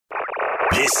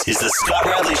This is the Scott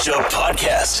Radley Show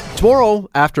podcast.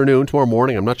 Tomorrow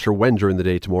morning, I'm not sure when during the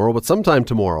day tomorrow, but sometime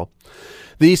tomorrow,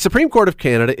 the Supreme Court of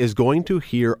Canada is going to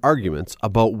hear arguments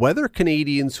about whether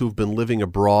Canadians who've been living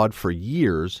abroad for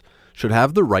years should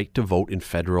have the right to vote in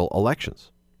federal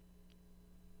elections.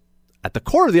 At the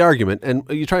core of the argument, and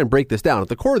you try and break this down, at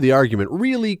the core of the argument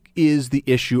really is the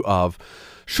issue of,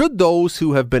 should those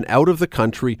who have been out of the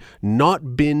country,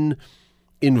 not been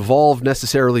involved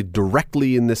necessarily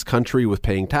directly in this country with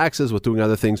paying taxes, with doing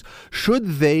other things,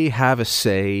 should they have a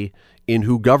say in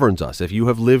who governs us? If you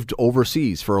have lived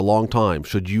overseas for a long time,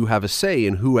 should you have a say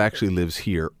in who actually lives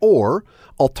here? Or,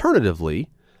 alternatively,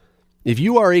 if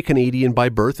you are a Canadian by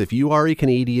birth, if you are a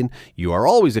Canadian, you are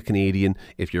always a Canadian.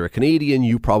 If you're a Canadian,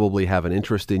 you probably have an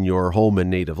interest in your home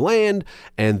and native land,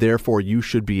 and therefore you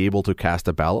should be able to cast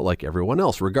a ballot like everyone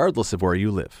else, regardless of where you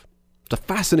live. It's a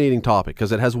fascinating topic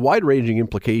because it has wide-ranging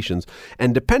implications,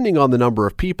 and depending on the number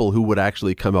of people who would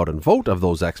actually come out and vote of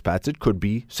those expats, it could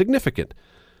be significant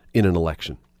in an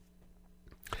election.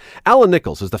 Allan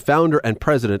Nichols is the founder and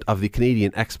president of the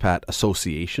Canadian Expat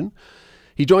Association.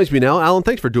 He joins me now. Allan,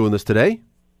 thanks for doing this today.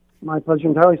 My pleasure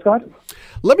entirely, Scott.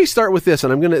 Let me start with this,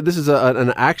 and this is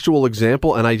an actual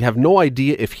example, and I have no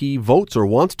idea if he votes or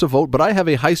wants to vote, but I have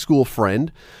a high school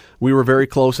friend. We were very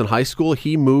close in high school.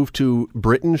 He moved to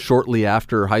Britain shortly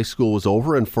after high school was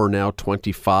over, and for now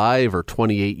 25 or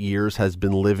 28 years has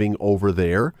been living over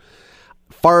there.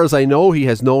 Far as I know, he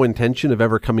has no intention of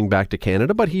ever coming back to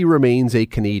Canada, but he remains a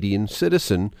Canadian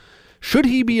citizen. Should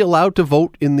he be allowed to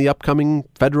vote in the upcoming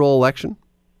federal election?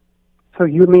 So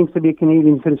he remains to be a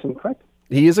Canadian citizen, correct?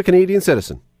 He is a Canadian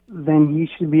citizen. Then he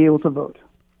should be able to vote.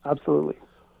 Absolutely.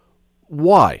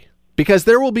 Why? Because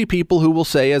there will be people who will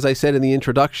say, as I said in the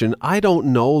introduction, I don't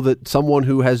know that someone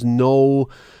who has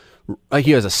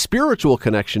he has a spiritual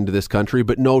connection to this country,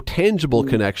 but no tangible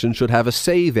connection should have a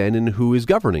say then in who is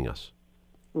governing us.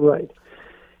 Right.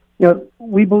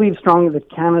 We believe strongly that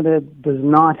Canada does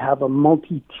not have a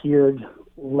multi-tiered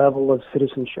level of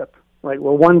citizenship, right,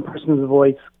 where one person's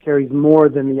voice carries more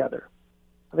than the other.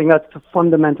 I think that's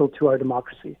fundamental to our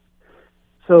democracy.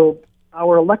 So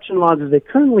our election laws as they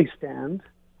currently stand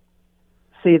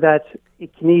say that a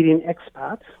Canadian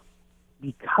expat,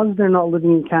 because they're not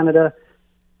living in Canada,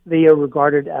 they are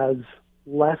regarded as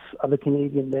less of a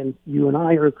Canadian than you and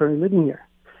I who are currently living here.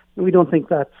 And we don't think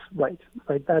that's right?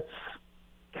 That's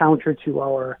counter to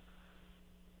our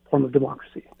form of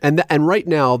democracy. And right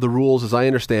now, the rules, as I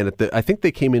understand it, I think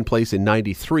they came in place in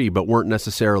 93, but weren't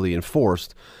necessarily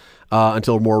enforced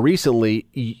until more recently.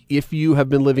 If you have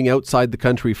been living outside the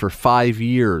country for 5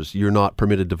 years, you're not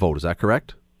permitted to vote. Is that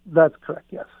correct? That's correct,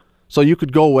 yes. So you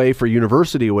could go away for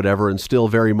university or whatever and still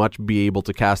very much be able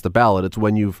to cast a ballot. It's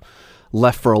when you've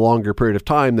left for a longer period of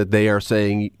time that they are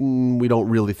saying, we don't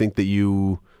really think that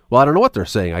you... Well, I don't know what they're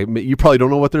saying. You probably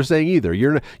don't know what they're saying either.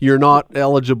 You're not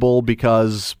eligible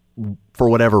because for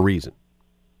whatever reason.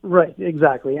 Right,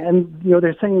 exactly. And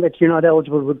they're saying that you're not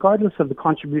eligible regardless of the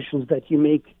contributions that you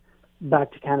make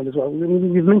back to Canada as well. I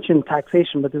mean, you've mentioned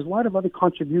taxation, but there's a lot of other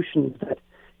contributions that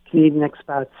Canadian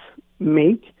expats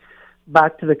make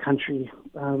back to the country.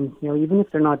 Even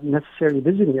if they're not necessarily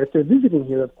visiting here. If they're visiting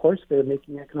here, of course, they're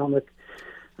making economic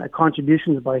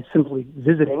contributions by simply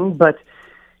visiting. But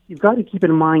you've got to keep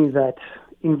in mind that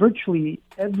in virtually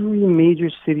every major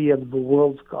city of the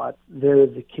world, Scott, there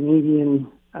is a Canadian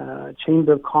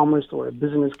Chamber of Commerce or a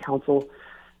business council,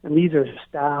 and these are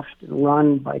staffed and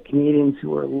run by Canadians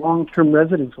who are long-term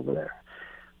residents over there.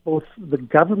 Both the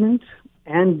government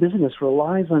and business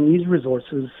relies on these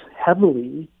resources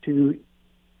heavily to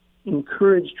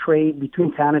encourage trade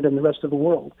between Canada and the rest of the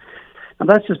world. Now,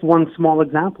 that's just one small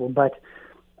example, but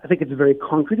I think it's a very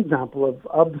concrete example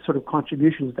of the sort of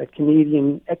contributions that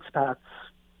Canadian expats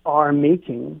are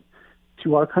making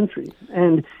to our country.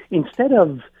 And instead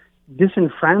of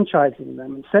disenfranchising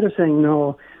them, instead of saying,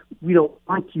 no, we don't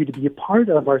want you to be a part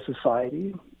of our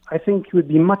society, I think it would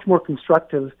be much more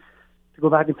constructive to go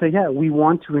back and say, yeah, we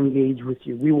want to engage with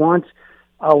you. We want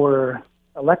our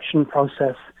election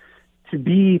process to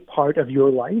be part of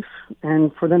your life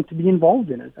and for them to be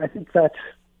involved in it. I think that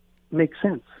makes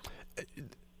sense.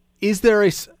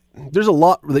 There's a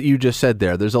lot that you just said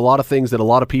there. There's a lot of things that a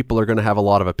lot of people are going to have a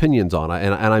lot of opinions on,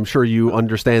 and I'm sure you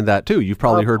understand that too. You've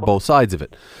probably heard both sides of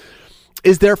it.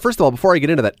 Is there, first of all, before I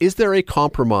get into that, is there a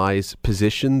compromise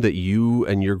position that you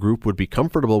and your group would be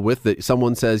comfortable with, that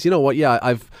someone says, you know what, yeah,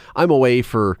 I'm away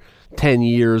for 10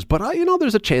 years, but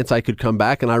there's a chance I could come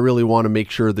back, and I really want to make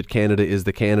sure that Canada is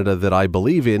the Canada that I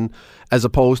believe in, as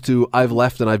opposed to I've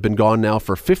left and I've been gone now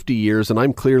for 50 years and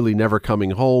I'm clearly never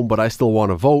coming home, but I still want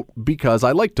to vote because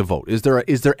I like to vote. Is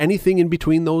there anything in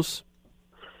between those?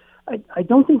 I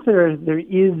don't think there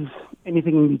is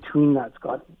anything in between that,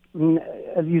 Scott. I mean,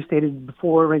 as you stated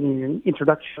before in your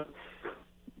introduction,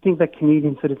 I think that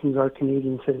Canadian citizens are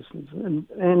Canadian citizens.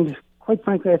 And quite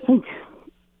frankly, I think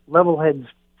level heads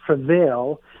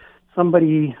prevail.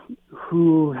 Somebody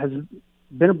who has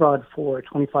been abroad for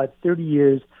 25, 30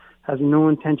 years, has no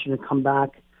intention to come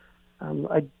back,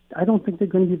 I don't think they're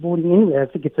going to be voting anyway. I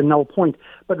think it's a null point.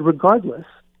 But regardless,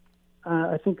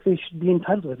 I think they should be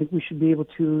entitled. I think we should be able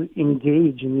to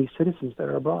engage in these citizens that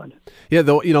are abroad. Yeah,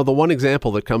 though, the one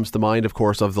example that comes to mind, of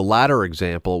course, of the latter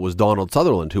example was Donald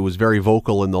Sutherland, who was very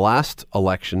vocal in the last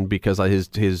election because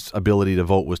his ability to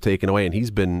vote was taken away, and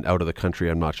he's been out of the country.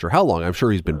 I'm not sure how long. I'm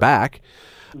sure he's been back.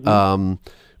 Mm-hmm.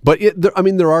 But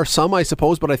there are some, I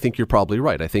suppose, but I think you're probably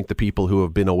right. I think the people who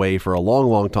have been away for a long,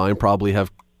 long time probably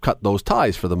have cut those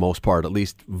ties for the most part, at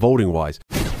least voting-wise.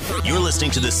 You're listening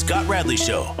to The Scott Radley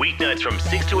Show, weeknights from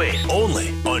 6 to 8, only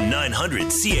on 900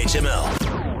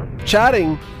 CHML.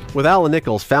 Chatting with Allan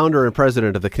Nichols, founder and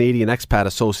president of the Canadian Expat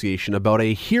Association, about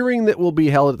a hearing that will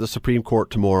be held at the Supreme Court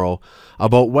tomorrow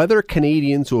about whether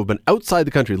Canadians who have been outside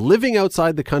the country, living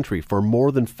outside the country for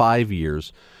more than 5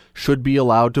 years, should be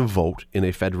allowed to vote in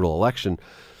a federal election.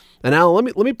 And Allan,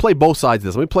 let me play both sides of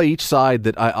this. Let me play each side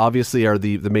that obviously are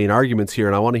the main arguments here,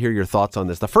 and I want to hear your thoughts on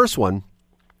this. The first one,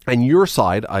 and your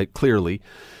side, clearly,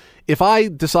 if I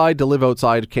decide to live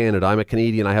outside Canada, I'm a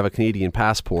Canadian, I have a Canadian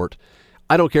passport,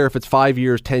 I don't care if it's 5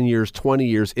 years, 10 years, 20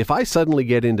 years, if I suddenly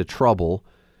get into trouble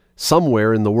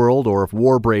somewhere in the world or if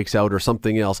war breaks out or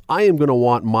something else, I am going to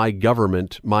want my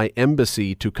government, my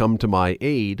embassy to come to my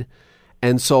aid.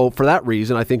 And so for that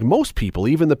reason, I think most people,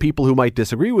 even the people who might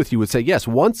disagree with you, would say, yes,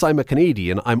 once I'm a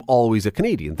Canadian, I'm always a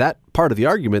Canadian. That part of the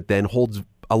argument then holds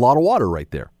a lot of water right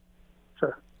there.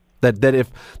 Sure.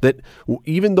 That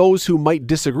even those who might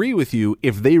disagree with you,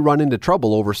 if they run into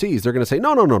trouble overseas, they're going to say,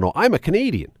 no, I'm a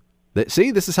Canadian. See,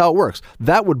 this is how it works.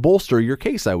 That would bolster your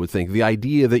case, I would think, the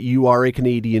idea that you are a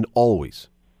Canadian always.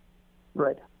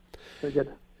 Right. Very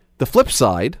good. The flip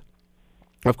side,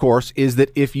 of course, is that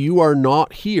if you are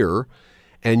not here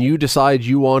and you decide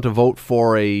you want to vote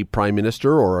for a prime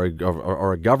minister or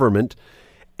a government,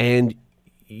 and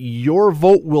your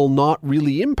vote will not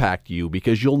really impact you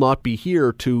because you'll not be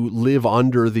here to live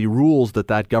under the rules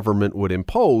that government would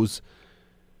impose.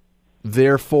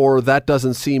 Therefore, that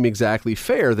doesn't seem exactly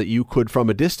fair that you could, from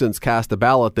a distance, cast a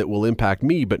ballot that will impact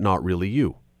me, but not really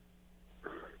you.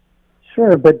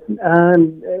 Sure, but I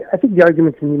think the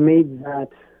argument can be made that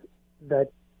the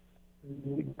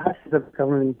actions of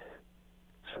government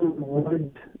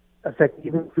would affect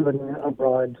even if you're living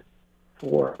abroad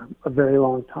for a very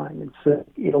long time.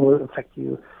 It will affect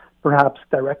you perhaps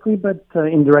directly, but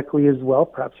indirectly as well,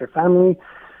 perhaps your family.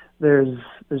 There's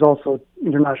also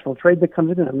international trade that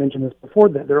comes in, and I mentioned this before,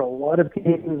 that there are a lot of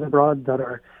Canadians abroad that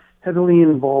are heavily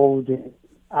involved in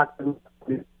active.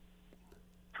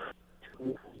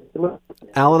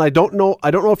 Allan, I don't know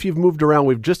if you've moved around.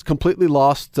 We've just completely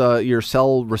lost your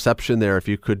cell reception there. If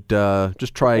you could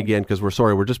just try again, because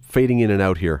we're just fading in and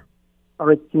out here. All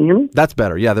right, can you hear me? That's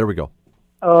better. Yeah, there we go.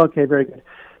 Oh, okay, very good.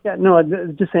 Yeah, no,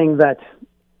 just saying that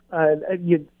I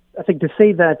think to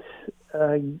say that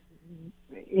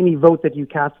any vote that you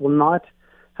cast will not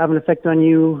have an effect on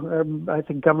you, I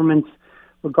think governments,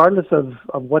 regardless of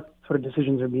what sort of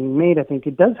decisions are being made, I think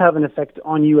it does have an effect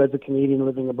on you as a Canadian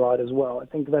living abroad as well. I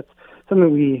think that's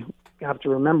something we have to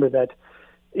remember, that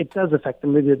it does affect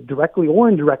them either directly or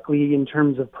indirectly in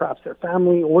terms of perhaps their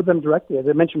family or them directly. As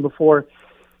I mentioned before,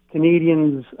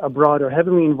 Canadians abroad are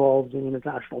heavily involved in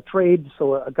international trade,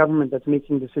 so a government that's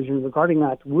making decisions regarding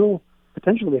that will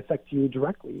potentially affect you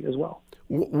directly as well.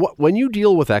 When you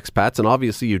deal with expats, and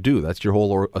obviously you do, that's your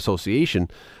whole association,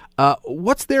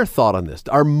 what's their thought on this?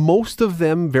 Are most of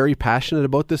them very passionate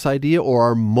about this idea, or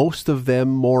are most of them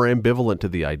more ambivalent to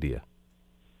the idea?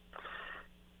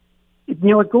 It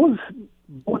goes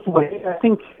both ways. I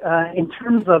think in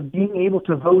terms of being able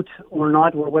to vote or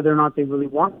not, or whether or not they really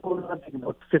want to vote, I think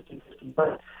about 50-50.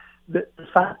 But the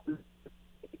fact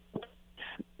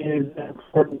is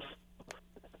important.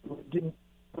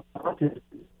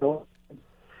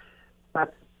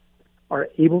 Are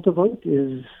able to vote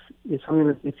is something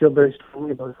that they feel very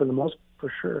strongly about for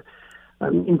sure.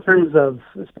 In terms of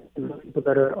people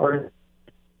that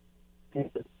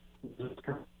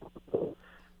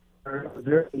are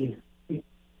very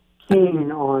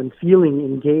keen on feeling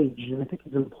engaged, and I think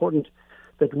it's important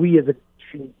that we as a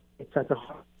country take that to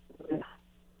heart.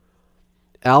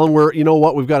 Allan,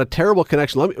 we've got a terrible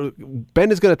connection.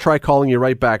 Ben is going to try calling you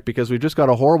right back because we've just got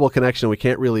a horrible connection. We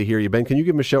can't really hear you. Ben, can you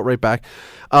give him a shout right back?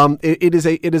 I want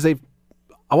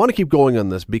to keep going on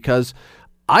this because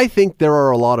I think there are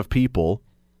a lot of people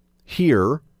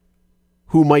here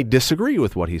who might disagree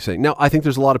with what he's saying. Now, I think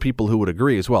there's a lot of people who would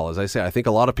agree as well. As I say, I think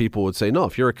a lot of people would say, no,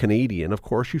 if you're a Canadian, of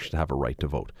course you should have a right to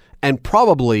vote. And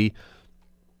probably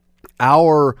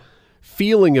our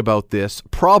feeling about this,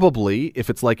 probably, if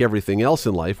it's like everything else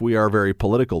in life, we are very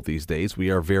political these days. We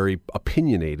are very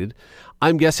opinionated.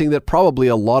 I'm guessing that probably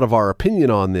a lot of our opinion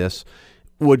on this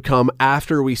would come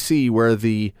after we see where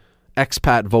the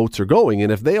expat votes are going.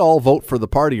 And if they all vote for the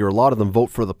party, or a lot of them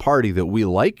vote for the party that we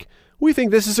like, we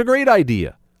think this is a great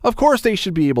idea. Of course they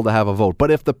should be able to have a vote. But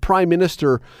if the prime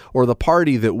minister or the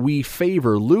party that we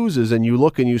favor loses, and you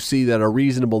look and you see that a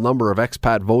reasonable number of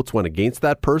expat votes went against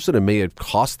that person and may have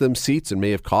cost them seats and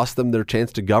may have cost them their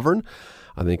chance to govern,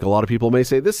 I think a lot of people may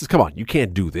say, come on, you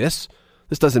can't do this.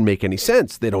 This doesn't make any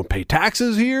sense. They don't pay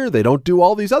taxes here. They don't do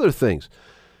all these other things.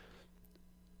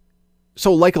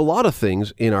 So like a lot of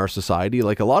things in our society,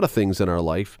 like a lot of things in our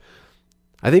life,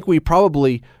 I think we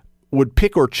probably would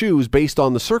pick or choose based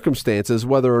on the circumstances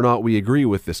whether or not we agree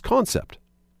with this concept.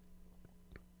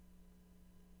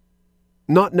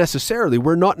 Not necessarily.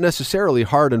 We're not necessarily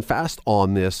hard and fast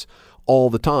on this all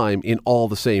the time in all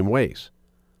the same ways.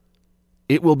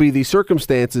 It will be the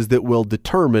circumstances that will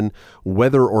determine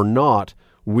whether or not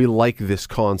we like this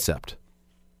concept.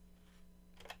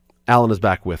 Allan is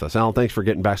back with us. Allan, thanks for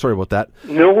getting back. Sorry about that.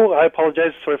 No, I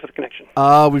apologize. Sorry for the connection.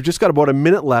 We've just got about a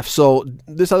minute left. So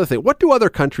this other thing, what do other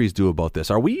countries do about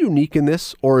this? Are we unique in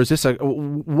this, or is this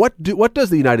what does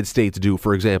the United States do,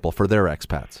 for example, for their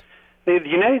expats? The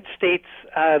United States,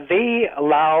 they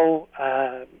allow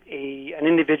an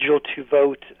individual to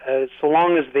vote so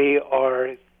long as they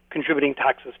are contributing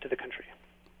taxes to the country.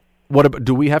 What about,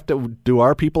 do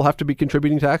our people have to be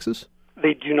contributing taxes?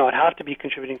 They do not have to be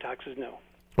contributing taxes, no.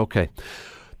 Okay.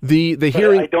 The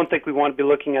hearing. I don't think we want to be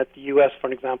looking at the U.S. for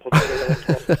an example.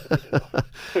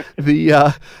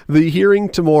 The hearing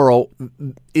tomorrow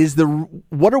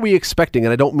what are we expecting?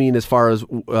 And I don't mean as far as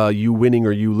you winning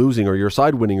or you losing, or your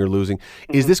side winning or losing.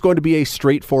 Mm-hmm. Is this going to be a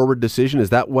straightforward decision? Is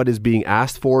that what is being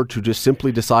asked for, to just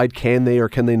simply decide can they or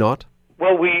can they not?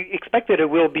 Well, we expect that it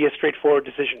will be a straightforward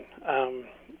decision,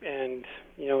 and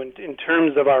in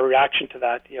terms of our reaction to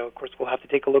that, of course, we'll have to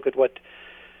take a look at what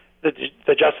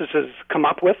the justices come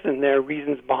up with and their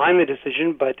reasons behind the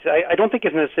decision, but I don't think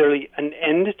it's necessarily an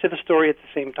end to the story at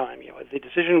the same time. The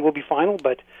decision will be final,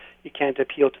 but you can't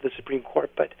appeal to the Supreme Court.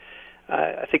 But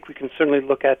I think we can certainly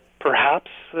look at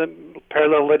perhaps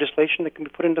parallel legislation that can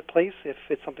be put into place if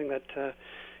it's something that,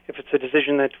 if it's a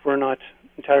decision that we're not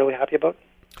entirely happy about.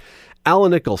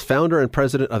 Allan Nichols, founder and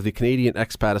president of the Canadian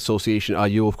Expat Association.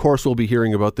 You, of course, will be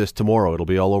hearing about this tomorrow. It'll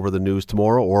be all over the news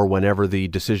tomorrow or whenever the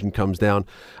decision comes down.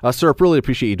 Sir, really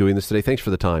appreciate you doing this today. Thanks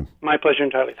for the time. My pleasure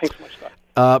entirely. Thanks so much,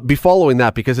 Scott. Be following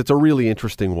that because it's a really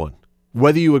interesting one.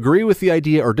 Whether you agree with the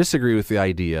idea or disagree with the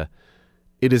idea,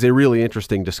 it is a really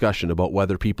interesting discussion about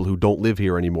whether people who don't live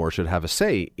here anymore should have a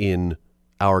say in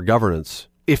our governance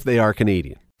if they are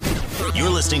Canadian. You're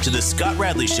listening to The Scott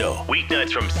Radley Show,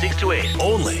 weeknights from 6 to 8,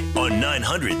 only on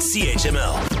 900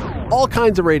 CHML. All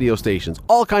kinds of radio stations,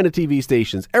 all kinds of TV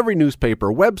stations, every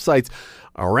newspaper, websites,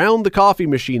 around the coffee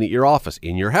machine at your office,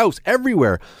 in your house,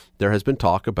 everywhere, there has been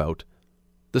talk about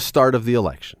the start of the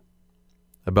election.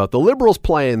 About the Liberals'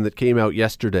 plan that came out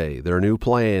yesterday, their new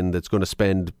plan that's going to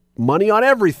spend money on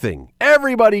everything.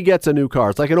 Everybody gets a new car.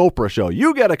 It's like an Oprah show.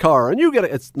 You get a car and you get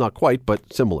a... It's not quite,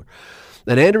 but similar.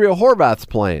 And Andrea Horwath's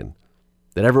plan,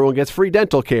 that everyone gets free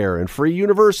dental care and free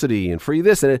university and free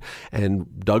this,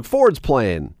 and Doug Ford's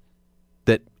plan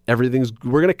that we're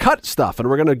going to cut stuff and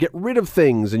we're going to get rid of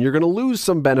things and you're going to lose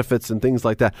some benefits and things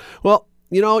like that. Well,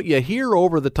 you hear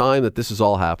over the time that this is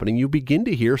all happening, you begin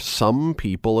to hear some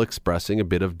people expressing a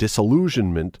bit of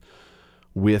disillusionment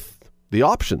with the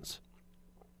options.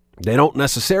 They don't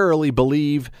necessarily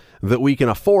believe that we can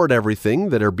afford everything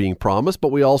that are being promised,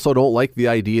 but we also don't like the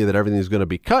idea that everything is going to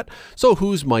be cut. So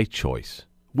who's my choice?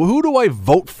 Well, who do I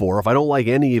vote for if I don't like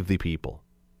any of the people?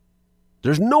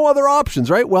 There's no other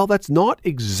options, right? Well, that's not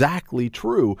exactly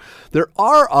true. There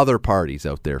are other parties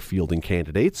out there fielding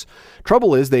candidates.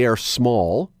 Trouble is they are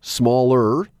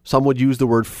smaller. Some would use the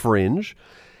word fringe.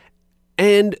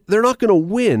 And they're not going to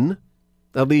win.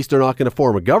 At least they're not going to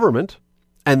form a government.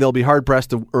 And they'll be hard-pressed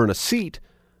to earn a seat,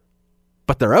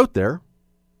 but they're out there.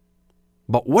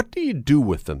 But what do you do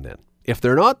with them then? If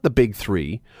they're not the big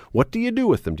three, what do you do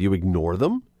with them? Do you ignore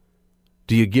them?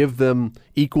 Do you give them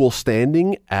equal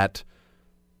standing at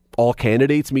all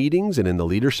candidates' meetings and in the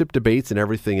leadership debates and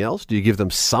everything else? Do you give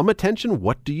them some attention?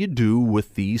 What do you do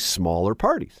with these smaller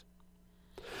parties?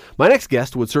 My next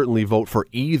guest would certainly vote for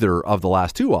either of the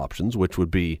last two options, which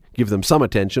would be give them some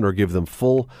attention or give them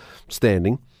full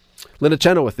standing. Linda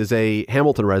Chenoweth is a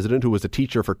Hamilton resident who was a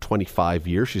teacher for 25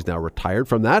 years. She's now retired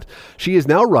from that. She is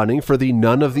now running for the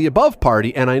None of the Above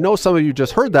party. And I know some of you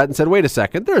just heard that and said, wait a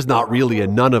second, there's not really a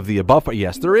None of the Above party.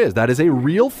 Yes, there is. That is a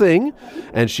real thing.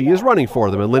 And she is running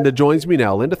for them. And Linda joins me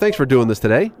now. Linda, thanks for doing this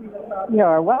today.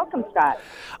 You're welcome,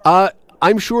 Scott.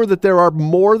 I'm sure that there are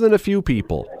more than a few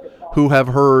people who have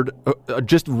heard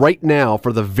just right now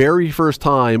for the very first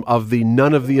time of the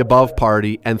None of the Above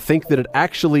party and think that it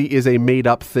actually is a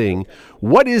made-up thing.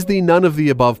 What is the None of the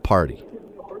Above party?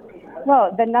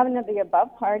 Well, the None of the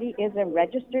Above party is a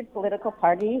registered political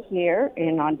party here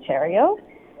in Ontario,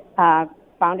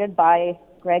 founded by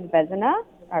Greg Vezina,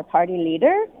 our party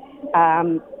leader.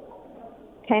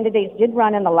 Candidates did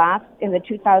run in the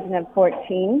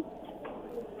 2014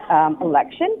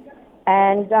 election,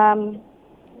 and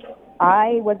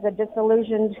I was a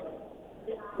disillusioned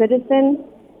citizen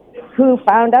who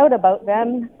found out about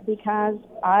them because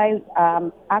I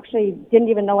actually didn't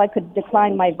even know I could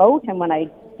decline my vote. And when I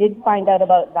did find out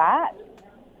about that,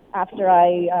 after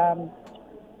I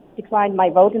declined my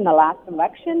vote in the last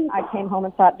election, I came home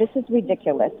and thought, this is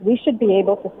ridiculous. We should be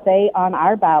able to say on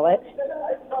our ballot,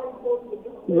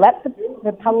 let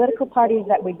the political parties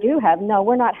that we do have know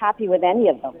we're not happy with any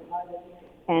of them.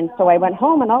 And so I went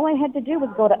home, and all I had to do was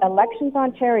go to Elections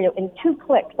Ontario. In 2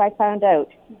 clicks, I found out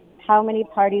how many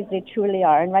parties they truly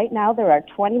are. And right now, there are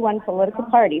 21 political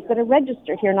parties that are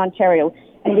registered here in Ontario,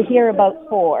 and we hear about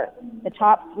 4, the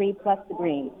top 3 plus the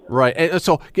Greens. Right. And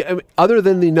so other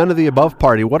than the None of the Above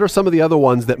party, what are some of the other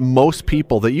ones that most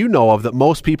people, that you know of, that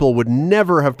most people would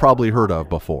never have probably heard of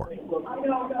before?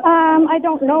 I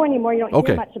don't know anymore. You don't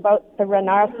hear much about the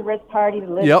Rhinoceros Party,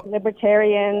 the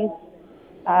Libertarians.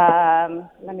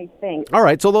 Let me think. All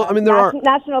right. So, there are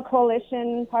National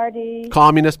Coalition Party.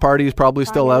 Communist Party is probably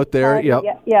still out there. Yeah.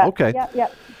 Okay. Yeah.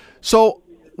 So,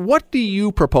 what do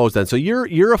you propose then? So,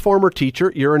 you're a former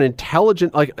teacher. You're an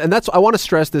intelligent, and that's, I want to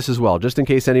stress this as well, just in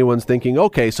case anyone's thinking,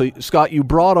 okay, so Scott, you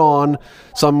brought on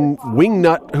some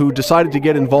wingnut who decided to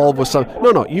get involved with some.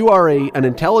 No, you are an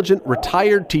intelligent,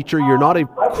 retired teacher. You're not a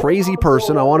crazy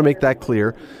person. I want to make that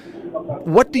clear.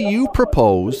 What do you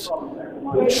propose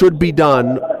should be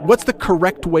done? What's the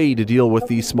correct way to deal with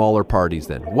these smaller parties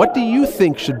then? What do you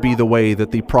think should be the way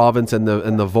that the province and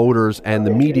the voters and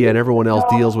the media and everyone else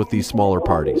deals with these smaller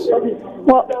parties?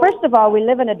 Well, first of all, we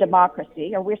live in a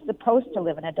democracy, or we're supposed to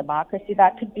live in a democracy.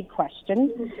 That could be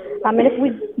questioned. And if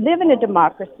we live in a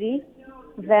democracy,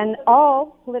 then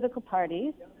all political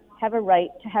parties have a right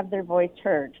to have their voice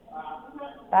heard.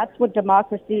 That's what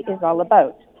democracy is all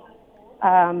about.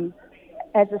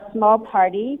 As a small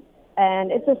party,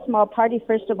 and it's a small party,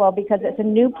 first of all, because it's a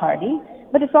new party,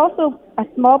 but it's also a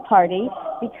small party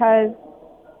because,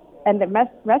 and the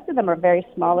rest of them are very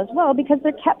small as well, because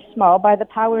they're kept small by the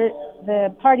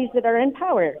parties that are in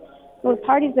power. Those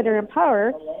parties that are in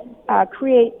power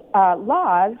create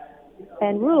laws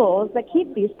and rules that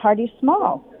keep these parties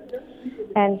small.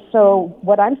 And so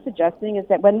what I'm suggesting is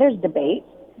that when there's debate,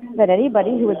 that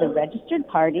anybody who is a registered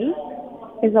party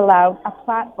is allowed a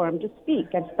platform to speak,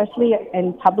 especially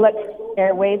in public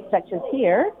airways such as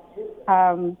here,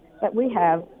 that we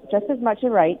have just as much a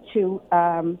right to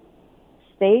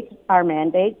state our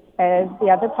mandate as the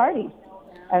other parties.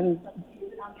 And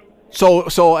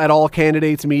So at all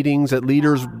candidates' meetings, at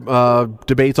leaders'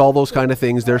 debates, all those kind of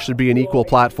things, there should be an equal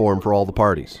platform for all the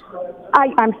parties.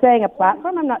 I'm saying a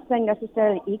platform. I'm not saying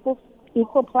necessarily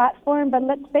equal platform, but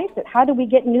let's face it, how do we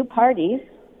get new parties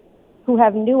who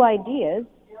have new ideas,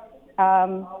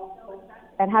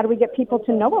 and how do we get people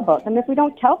to know about them if we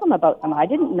don't tell them about them? I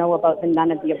didn't know about the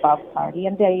None of the Above party,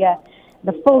 and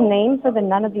the full name for the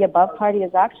None of the Above party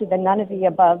is actually the None of the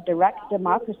Above Direct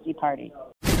Democracy Party.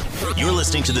 You're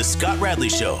listening to The Scott Radley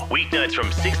Show, weeknights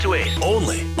from 6 to 8,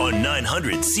 only on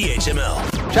 900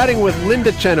 CHML. Chatting with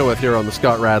Linda Chenoweth here on The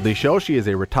Scott Radley Show. She is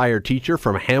a retired teacher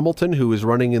from Hamilton who is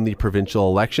running in the provincial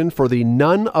election for the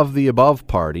None of the Above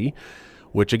party,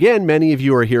 which, again, many of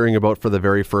you are hearing about for the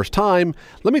very first time.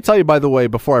 Let me tell you, by the way,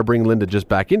 before I bring Linda just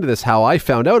back into this, how I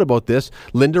found out about this.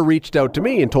 Linda reached out to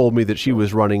me and told me that she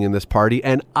was running in this party,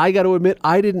 and I got to admit,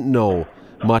 I didn't know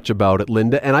much about it,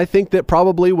 Linda. And I think that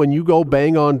probably when you go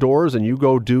bang on doors and you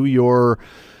go do your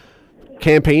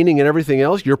campaigning and everything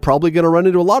else, you're probably going to run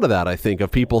into a lot of that, I think, of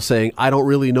people saying, I don't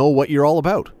really know what you're all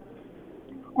about.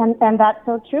 And that's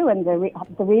so true. And the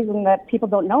reason that people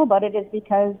don't know about it is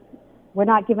because we're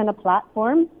not given a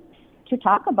platform to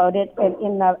talk about it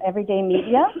in the everyday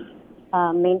media.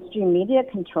 Mainstream media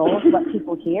controls what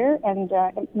people hear, and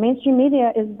mainstream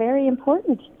media is very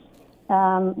important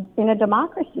in a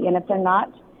democracy. And if they're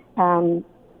not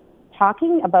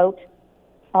talking about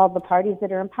all the parties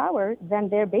that are in power, then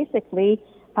they're basically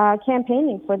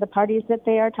campaigning for the parties that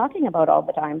they are talking about all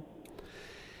the time.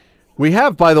 We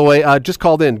have, by the way, just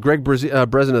called in Greg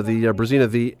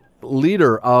Brezina, the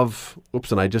leader of...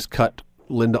 Oops, and I just cut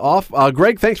Linda off.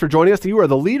 Greg, thanks for joining us. You are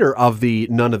the leader of the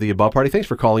None of the Above Party. Thanks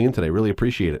for calling in today. Really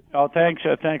appreciate it. Oh, thanks.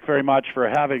 Thanks very much for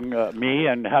having me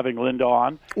and having Linda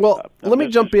on. Well, let me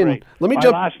jump in. My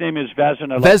last name is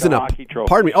Vezina. Vezina. Like hockey trophy,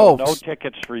 pardon me. So Oh, no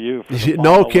tickets for you. For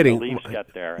no kidding. The Leafs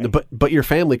get there. But your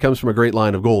family comes from a great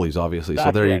line of goalies, obviously. That's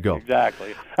so there it, you go.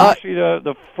 Exactly. Actually,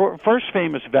 the first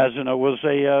famous Vezina was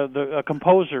a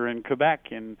composer in Quebec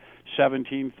in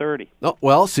 1730. Oh,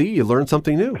 well, see, you learned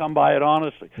something new. Come by it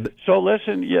honestly. So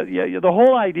listen, the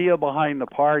whole idea behind the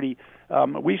party,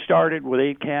 we started with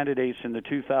 8 candidates in the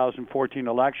 2014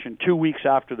 election, 2 weeks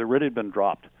after the writ had been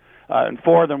dropped. And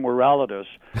 4 of them were relatives.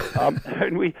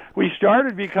 And we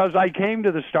started because I came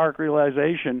to the stark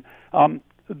realization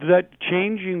that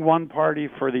changing one party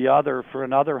for the other for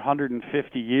another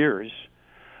 150 years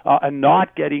and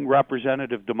not getting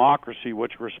representative democracy,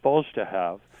 which we're supposed to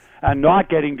have, and not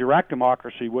getting direct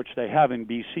democracy, which they have in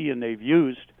BC and they've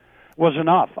used, was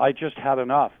enough. I just had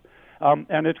enough.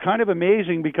 And it's kind of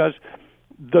amazing because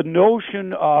the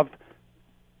notion of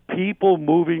people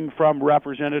moving from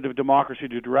representative democracy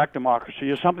to direct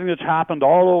democracy is something that's happened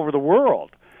all over the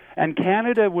world. And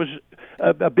Canada was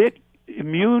a bit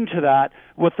immune to that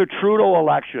with the Trudeau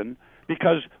election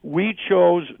because we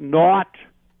chose not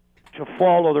to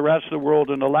follow the rest of the world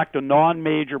and elect a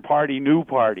non-major party, new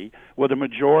party, with a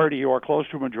majority or close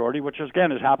to a majority, which,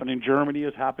 again, has happened in Germany,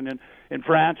 has happened in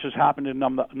France, has happened in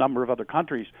a number of other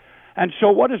countries. And so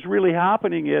what is really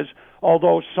happening is,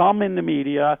 although some in the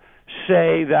media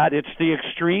say that it's the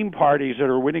extreme parties that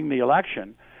are winning the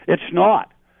election, it's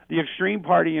not. The extreme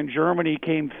party in Germany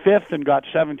came 5th and got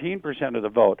 17% of the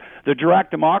vote. The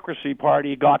Direct Democracy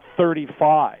Party got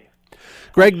 35%.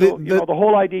 Greg, so, the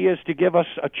whole idea is to give us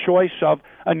a choice of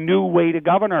a new way to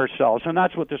govern ourselves, and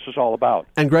that's what this is all about.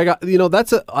 And Greg,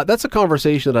 that's a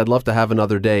conversation that I'd love to have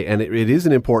another day, and it is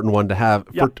an important one to have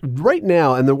for right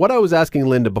now. And then what I was asking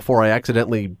Linda before I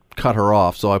accidentally cut her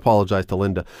off, so I apologize to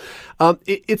Linda.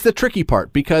 It's the tricky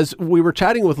part because we were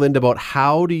chatting with Linda about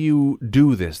how do you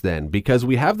do this then? Because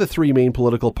we have the 3 main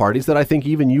political parties that I think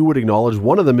even you would acknowledge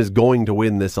one of them is going to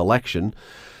win this election.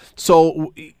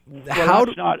 So, in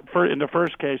the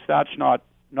first case, that's not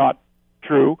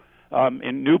true.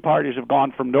 And new parties have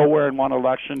gone from nowhere in one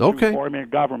election to forming a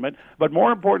government. But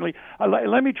more importantly,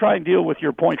 let me try and deal with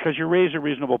your point because you raise a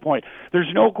reasonable point.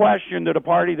 There's no question that a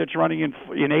party that's running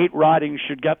in 8 ridings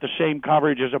should get the same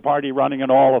coverage as a party running in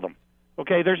all of them.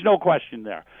 Okay, there's no question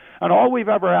there. And all we've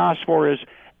ever asked for is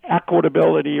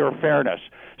equitability or fairness.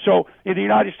 So in the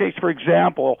United States, for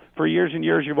example, for years and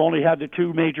years, you've only had the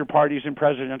 2 major parties in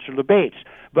presidential debates.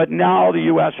 But now the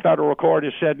U.S. federal court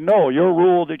has said, no, your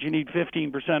rule that you need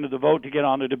 15% of the vote to get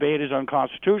on the debate is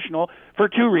unconstitutional for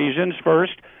 2 reasons.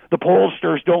 First, the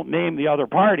pollsters don't name the other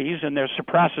parties, and that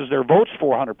suppresses their votes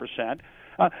 400%.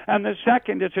 And the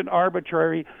second, it's an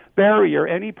arbitrary barrier.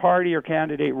 Any party or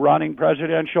candidate running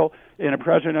in a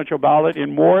presidential ballot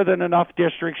in more than enough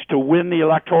districts to win the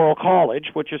Electoral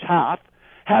College, which is half,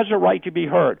 has a right to be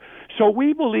heard. So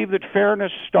we believe that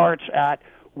fairness starts at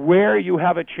where you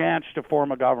have a chance to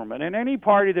form a government. And any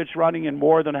party that's running in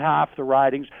more than half the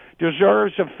ridings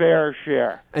deserves a fair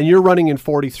share. And you're running in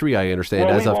 43, I understand,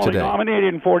 as of today. We've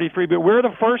nominated in 43, but we're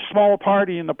the first small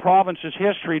party in the province's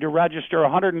history to register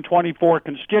 124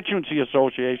 constituency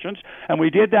associations, and we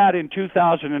did that in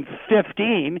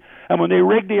 2015. And when they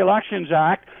rigged the Elections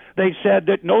Act, they said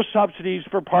that no subsidies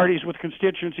for parties with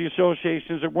constituency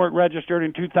associations that weren't registered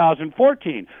in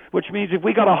 2014, which means if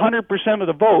we got 100% of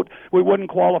the vote, we wouldn't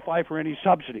qualify for any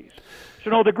subsidies. So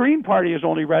no, the Green Party has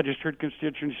only registered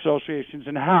constituency associations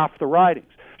in half the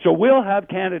ridings. So we'll have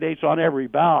candidates on every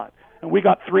ballot, and we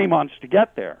got 3 months to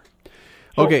get there.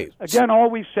 So, again, all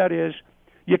we've said is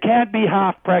you can't be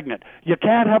half pregnant. You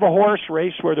can't have a horse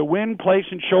race where the win, place,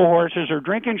 and show horses are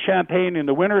drinking champagne in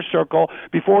the winner's circle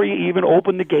before you even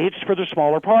open the gates for the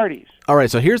smaller parties. All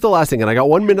right, so here's the last thing, and I got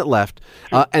 1 minute left.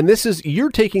 And this is, you're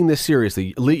taking this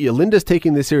seriously. Linda's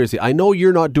taking this seriously. I know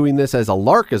you're not doing this as a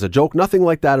lark, as a joke, nothing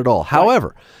like that at all. Right.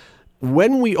 However,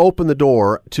 when we open the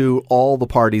door to all the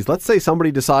parties, let's say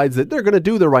somebody decides that they're going to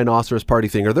do the rhinoceros party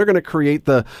thing, or they're going to create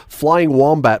the flying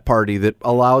wombat party that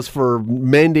allows for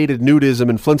mandated nudism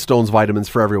and Flintstones vitamins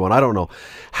for everyone. I don't know.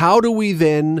 How do we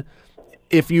then,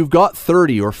 if you've got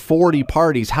 30 or 40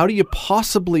 parties, how do you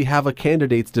possibly have a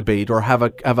candidates debate or have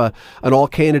an all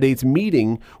candidates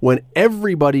meeting when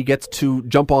everybody gets to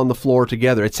jump on the floor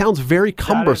together? It sounds very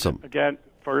cumbersome.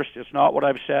 First, it's not what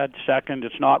I've said. Second,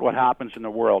 it's not what happens in the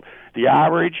world. The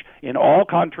average in all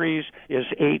countries is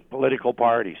 8 political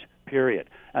parties, period.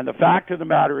 And the fact of the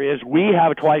matter is we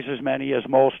have twice as many as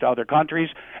most other countries,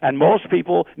 and most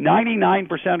people,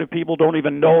 99% of people, don't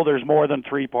even know there's more than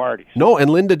 3 parties. No, and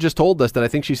Linda just told us that I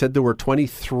think she said there were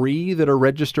 23 that are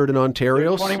registered in Ontario.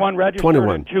 There's 21 registered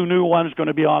 21. and 2 new ones going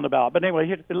to be on the ballot. But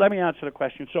anyway, let me answer the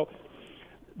question. So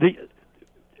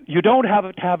you don't have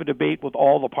to have a debate with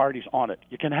all the parties on it.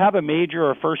 You can have a major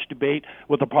or first debate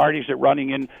with the parties that are running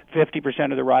in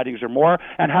 50% of the ridings or more,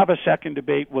 and have a second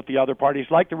debate with the other parties,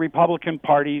 like the Republican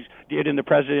parties did in the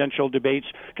presidential debates,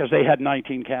 because they had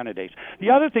 19 candidates.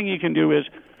 The other thing you can do is,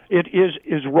 it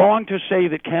is wrong to say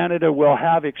that Canada will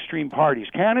have extreme parties.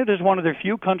 Canada is one of the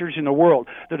few countries in the world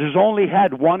that has only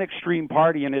had one extreme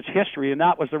party in its history, and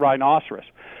that was the rhinoceros.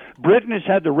 Britain has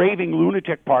had the raving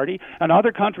lunatic party, and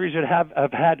other countries that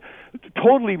have had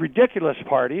totally ridiculous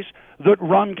parties that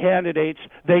run candidates.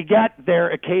 They get their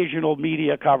occasional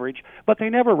media coverage, but they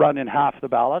never run in half the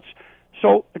ballots.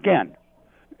 So, again,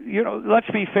 let's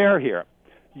be fair here.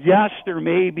 Yes, there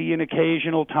may be an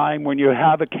occasional time when you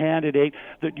have a candidate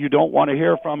that you don't want to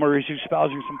hear from or is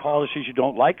espousing some policies you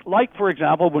don't like. Like, for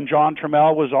example, when John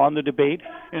Trammell was on the debate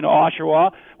in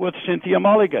Oshawa with Cynthia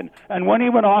Mulligan. And when he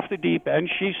went off the deep end,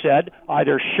 she said,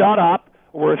 either shut up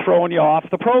or we're throwing you off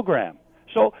the program.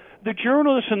 So the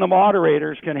journalists and the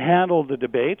moderators can handle the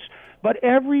debates, but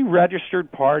every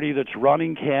registered party that's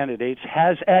running candidates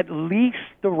has at least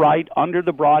the right under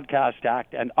the Broadcast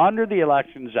Act and under the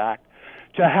Elections Act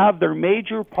to have their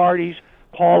major parties'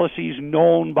 policies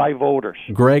known by voters.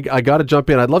 Greg, I got to jump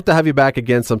in. I'd love to have you back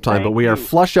again sometime, but we are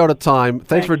flush out of time.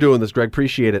 Thanks for doing this, Greg.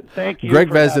 Appreciate it. Thank you. Greg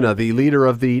Vezina, the leader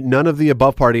of the None of the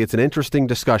Above Party. It's an interesting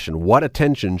discussion. What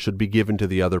attention should be given to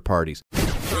the other parties?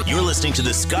 You're listening to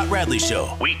The Scott Radley Show,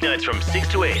 weeknights from 6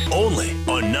 to 8, only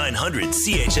on 900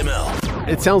 CHML.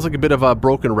 It sounds like a bit of a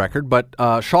broken record, but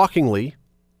shockingly,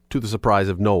 to the surprise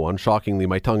of no one, shockingly,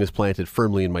 my tongue is planted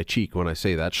firmly in my cheek when I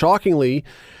say that. Shockingly,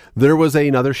 there was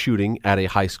another shooting at a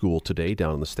high school today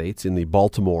down in the States, in the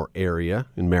Baltimore area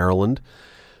in Maryland.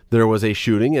 There was a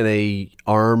shooting, and a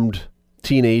armed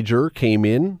teenager came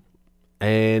in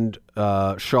and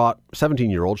shot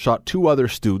 17-year-old, shot 2 other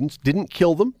students, didn't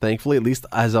kill them, thankfully, at least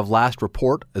as of last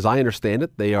report. As I understand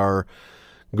it, they are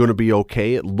going to be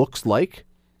okay, it looks like.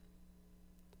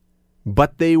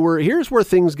 But here's where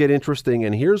things get interesting,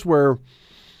 and here is where,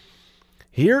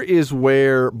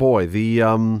 boy,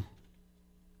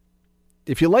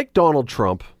 if you like Donald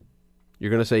Trump,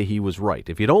 you're going to say he was right.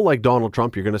 If you don't like Donald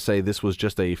Trump, you're going to say this was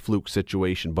just a fluke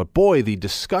situation. But boy, the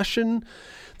discussion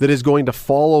that is going to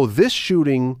follow this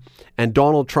shooting and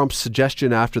Donald Trump's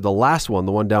suggestion after the last one,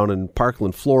 the one down in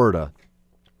Parkland, Florida,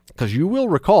 because you will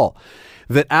recall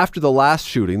that after the last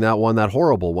shooting, that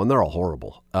horrible one, they're all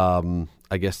horrible.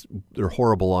 I guess they're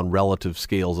horrible on relative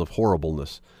scales of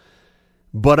horribleness.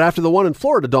 But after the one in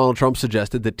Florida, Donald Trump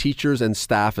suggested that teachers and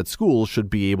staff at schools should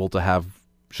be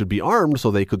armed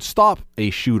so they could stop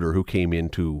a shooter who came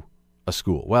into a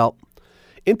school. Well,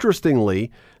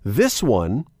 interestingly, this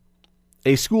one,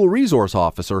 a school resource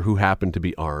officer who happened to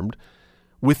be armed,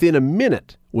 within a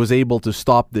minute was able to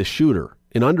stop this shooter.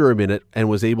 In under a minute, and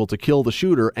was able to kill the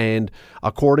shooter. And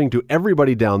according to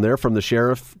everybody down there, from the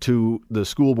sheriff to the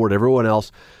school board, everyone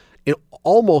else, it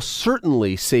almost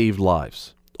certainly saved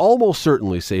lives. Almost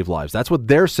certainly saved lives. That's what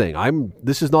they're saying.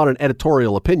 This is not an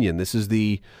editorial opinion. This is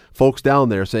the folks down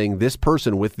there saying this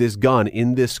person with this gun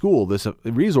in this school, this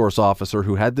resource officer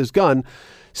who had this gun,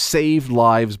 saved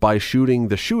lives by shooting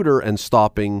the shooter and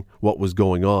stopping what was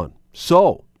going on.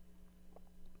 So,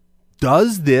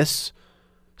 does this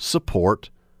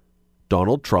support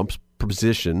Donald Trump's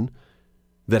position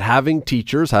that having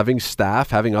teachers, having staff,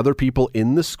 having other people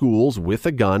in the schools with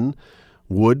a gun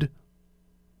would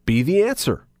be the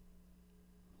answer?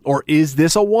 Or is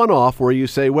this a one-off where you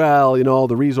say, well,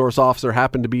 the resource officer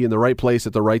happened to be in the right place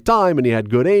at the right time and he had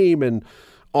good aim, and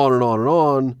on and on and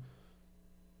on?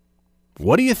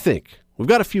 What do you think? We've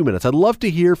got a few minutes. I'd love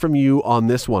to hear from you on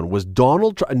this one. Was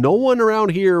Donald Trump... No one around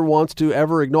here wants to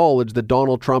ever acknowledge that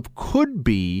Donald Trump could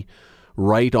be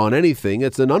right on anything.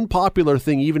 It's an unpopular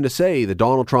thing even to say that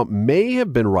Donald Trump may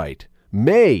have been right.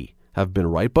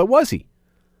 But was he?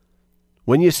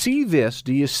 When you see this,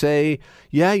 do you say,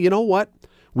 yeah, you know what?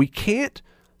 We can't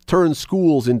turn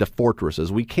schools into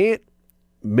fortresses. We can't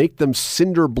make them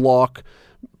cinder block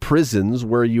prisons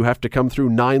where you have to come through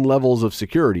 9 levels of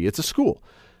security. It's a school.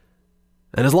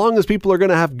 And as long as people are going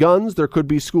to have guns, there could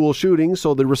be school shootings.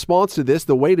 So the response to this,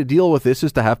 the way to deal with this,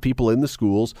 is to have people in the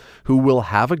schools who will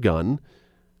have a gun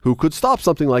who could stop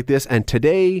something like this, and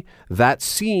today that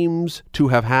seems to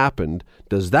have happened.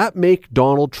 Does that make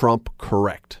Donald Trump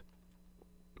correct?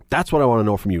 That's what I want to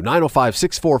know from you.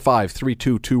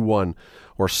 905-645-3221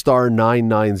 or star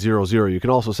 9900. You can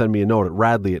also send me a note at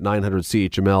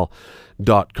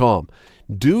radley@900chml.com.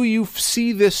 Do you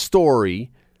see this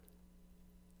story?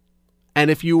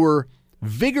 And if you were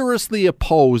vigorously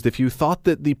opposed, if you thought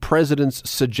that the president's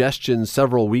suggestion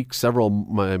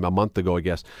a month ago, I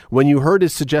guess, when you heard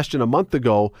his suggestion a month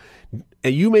ago,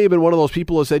 you may have been one of those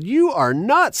people who said, you are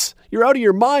nuts. You're out of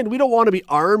your mind. We don't want to be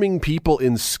arming people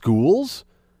in schools.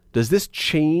 Does this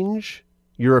change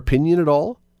your opinion at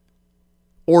all?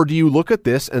 Or do you look at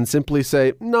this and simply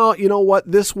say, no, you know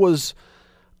what? This was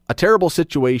a terrible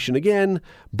situation again,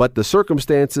 but the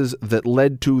circumstances that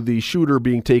led to the shooter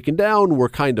being taken down were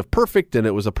kind of perfect, and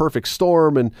it was a perfect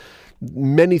storm, and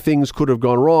many things could have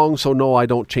gone wrong, so no, I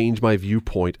don't change my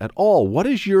viewpoint at all. What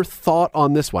is your thought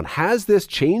on this one? Has this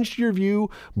changed your view,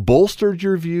 bolstered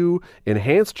your view,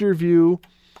 enhanced your view?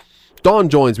 Don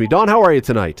joins me. Don, how are you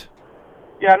tonight?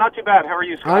 Yeah, not too bad. How are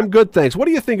you, Scott? I'm good, thanks. What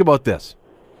do you think about this?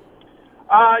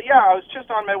 I was just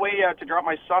on my way to drop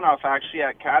my son off, actually,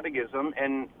 at catechism,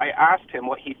 and I asked him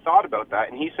what he thought about that,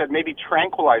 and he said maybe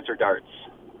tranquilizer darts.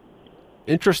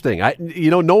 Interesting.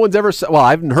 No one's ever said, well,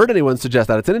 I haven't heard anyone suggest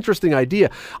that. It's an interesting idea.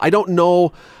 I don't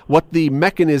know what the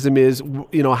mechanism is,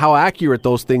 how accurate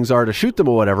those things are to shoot them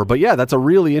or whatever, but yeah, that's a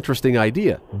really interesting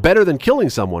idea. Better than killing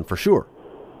someone, for sure.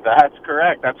 That's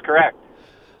correct.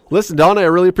 Listen, Donna, I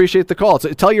really appreciate the call.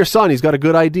 Tell your son he's got a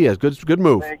good idea. Good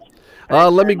move. Thanks.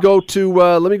 Let me go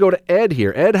to Ed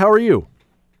here. Ed, how are you?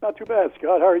 Not too bad,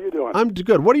 Scott. How are you doing? I'm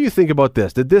good. What do you think about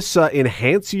this? Did this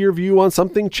enhance your view on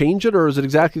something, change it, or is it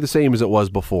exactly the same as it was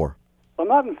before? I'm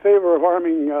not in favor of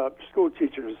arming school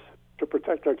teachers to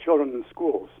protect our children in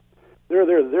schools. They're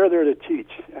there to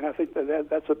teach, and I think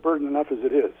that's a burden enough as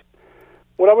it is.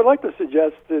 What I would like to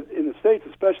suggest that in the States,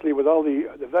 especially with all the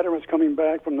veterans coming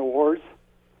back from the wars,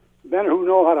 men who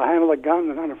know how to handle a gun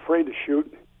and aren't afraid to shoot,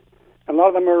 a lot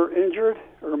of them are injured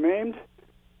or maimed,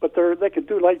 but they can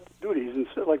do light duties, and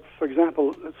like, for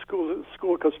example,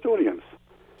 school custodians.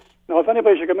 Now, if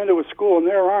anybody should come into a school and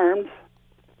they're armed,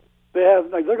 they're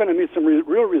going to meet some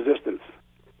real resistance,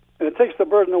 and it takes the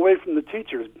burden away from the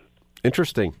teachers.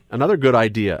 Interesting. Another good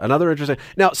idea. Another interesting.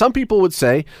 Now, some people would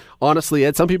say, honestly,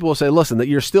 Ed, some people will say, listen, that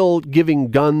you're still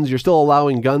giving guns, you're still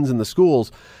allowing guns in the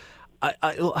schools.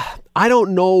 I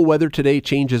don't know whether today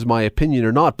changes my opinion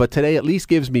or not, but today at least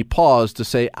gives me pause to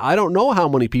say, I don't know how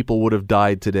many people would have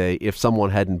died today if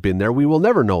someone hadn't been there. We will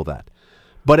never know that.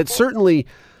 But it certainly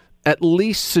at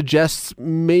least suggests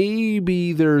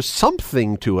maybe there's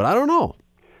something to it. I don't know.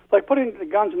 Like putting the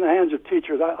guns in the hands of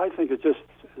teachers, I think it's just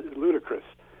ludicrous.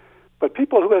 But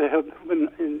people who have been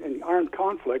in armed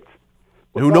conflict...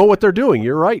 Who know what they're doing,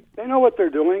 you're right. They know what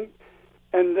they're doing.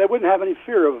 And they wouldn't have any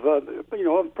fear of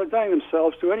presenting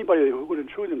themselves to anybody who would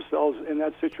intrude themselves in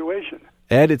that situation.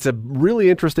 Ed, it's a really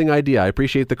interesting idea. I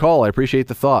appreciate the call. I appreciate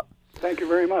the thought. Thank you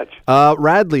very much.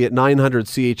 Radley at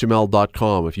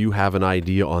 900chml.com if you have an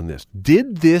idea on this.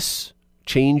 Did this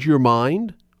change your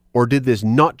mind, or did this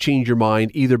not change your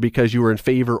mind either because you were in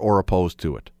favor or opposed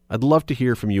to it? I'd love to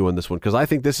hear from you on this one, because I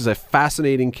think this is a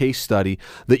fascinating case study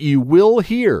that you will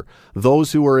hear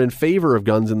those who are in favor of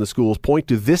guns in the schools point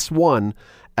to this one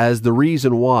as the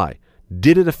reason why.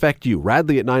 Did it affect you?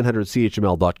 Radley at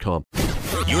 900chml.com.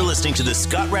 You're listening to The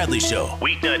Scott Radley Show,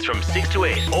 weeknights from 6 to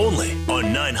 8, only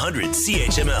on 900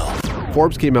 CHML.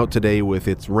 Forbes came out today with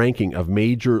its ranking of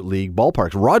major league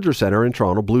ballparks. Rogers Centre in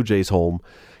Toronto, Blue Jays home,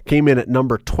 came in at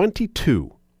number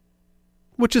 22.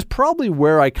 Which is probably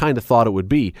where I kind of thought it would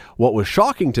be. What was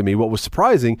shocking to me, what was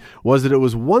surprising, was that it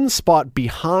was one spot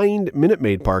behind Minute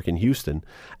Maid Park in Houston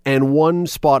and one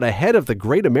spot ahead of the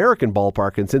Great American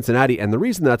Ballpark in Cincinnati. And the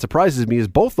reason that surprises me is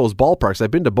both those ballparks,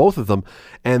 I've been to both of them,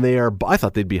 and I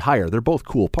thought they'd be higher. They're both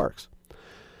cool parks.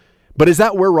 But is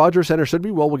that where Rogers Centre should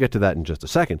be? Well, we'll get to that in just a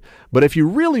second. But if you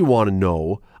really want to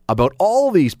know about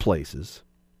all these places,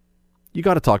 you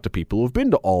got to talk to people who have been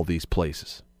to all these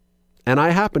places. And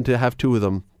I happen to have two of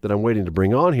them that I'm waiting to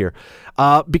bring on here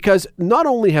because not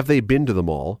only have they been to them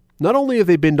all, not only have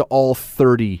they been to all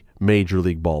 30 major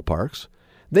league ballparks,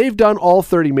 they've done all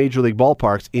 30 major league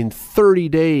ballparks in 30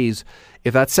 days.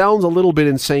 If that sounds a little bit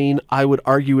insane, I would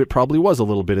argue it probably was a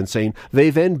little bit insane. They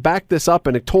then backed this up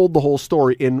and it told the whole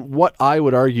story in what I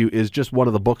would argue is just one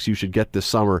of the books you should get this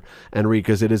summer and read,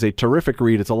 because it is a terrific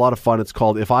read. It's a lot of fun. It's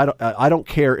called I Don't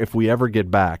Care If We Ever Get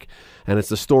Back. And it's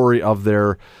the story of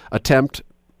their attempt.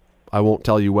 I won't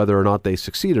tell you whether or not they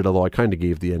succeeded, although I kind of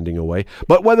gave the ending away.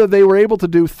 But whether they were able to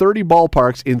do 30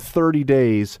 ballparks in 30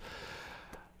 days,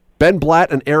 Ben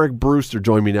Blatt and Eric Brewster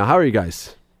join me now. How are you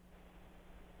guys?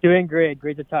 Doing great.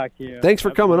 Great to talk to you. Thanks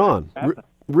for coming on.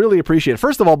 Really appreciate it.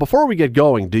 First of all, before we get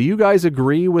going, do you guys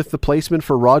agree with the placement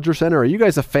for Rogers Centre? Are you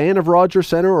guys a fan of Rogers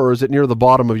Centre, or is it near the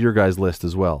bottom of your guys' list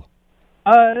as well?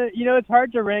 It's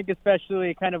hard to rank,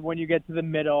 especially kind of when you get to the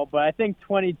middle, but I think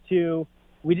 22,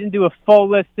 we didn't do a full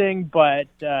listing, but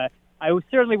I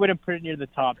certainly wouldn't put it near the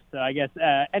top. So I guess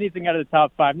anything out of the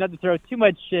top 5, not to throw too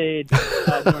much shade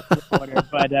north of the border,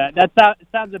 but that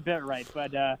sounds a bit right.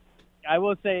 But I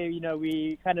will say,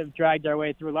 we kind of dragged our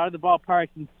way through a lot of the ballparks,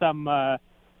 and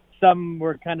some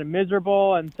were kind of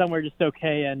miserable, and some were just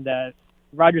okay, and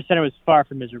Rogers Centre was far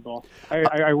from miserable.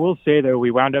 I will say, though,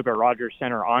 we wound up at Rogers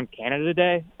Centre on Canada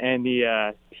Day, and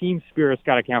the team spirit's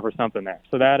got to count for something there.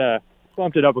 So that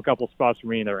bumped it up a couple spots for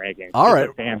me in the rankings. All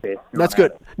right. Fan base. That's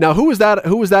good. Now, who was that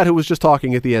who was just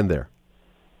talking at the end there?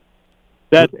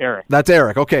 That's Eric. That's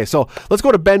Eric. Okay, so let's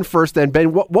go to Ben first then.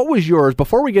 Ben, what was yours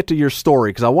before we get to your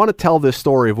story? Because I want to tell this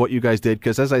story of what you guys did,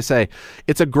 because as I say,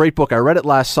 it's a great book. I read it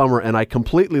last summer, and I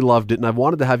completely loved it, and I've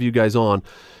wanted to have you guys on.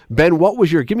 Ben,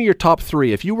 give me your top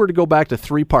 3. If you were to go back to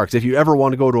 3 parks, if you ever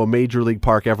want to go to a major league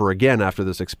park ever again after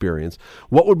this experience,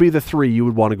 what would be the 3 you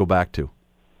would want to go back to?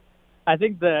 I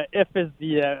think the if is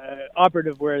the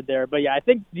operative word there. But yeah, I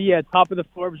think the top of the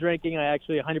Forbes ranking I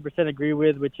actually 100% agree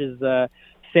with, which is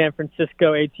San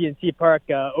Francisco AT&T Park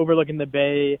overlooking the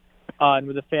bay and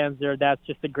with the fans there. That's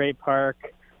just a great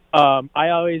park. I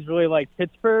always really liked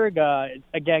Pittsburgh.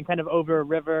 Again, kind of over a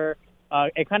river.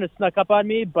 It kind of snuck up on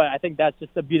me, but I think that's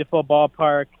just a beautiful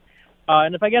ballpark.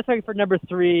 And if I guess for number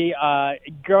 3,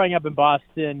 growing up in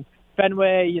Boston,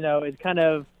 Fenway, is kind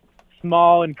of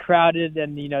small and crowded,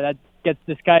 and, that gets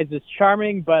disguised as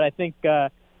charming, but I think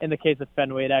in the case of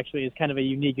Fenway, it actually is kind of a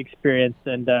unique experience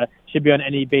and should be on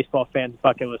any baseball fan's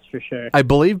bucket list for sure. I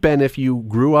believe, Ben, if you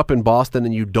grew up in Boston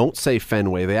and you don't say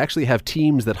Fenway, they actually have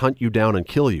teams that hunt you down and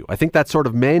kill you. I think that's sort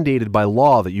of mandated by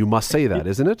law that you must say that,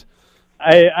 isn't it?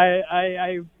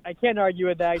 I can't argue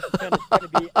with that. Just kind of trying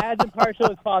to be as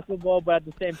impartial as possible, but at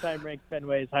the same time rank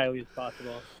Fenway as highly as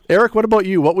possible. Eric, what about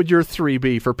you? What would your 3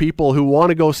 be for people who want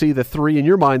to go see the 3, in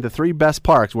your mind, the 3 best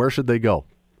parks? Where should they go?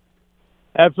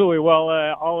 Absolutely. Well,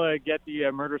 I'll get the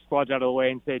murder squads out of the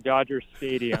way and say Dodger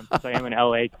Stadium, since I am an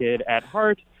LA kid at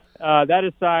heart. That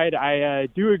aside, I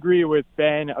do agree with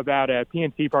Ben about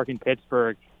PNC Park in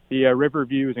Pittsburgh. The river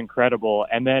view is incredible.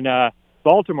 And then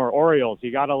Baltimore Orioles,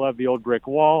 you got to love the old brick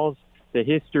walls, the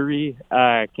history,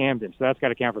 Camden. So that's got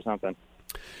to count for something.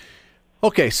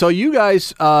 Okay, so you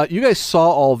guys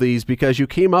saw all these because you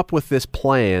came up with this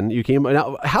plan.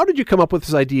 Now, how did you come up with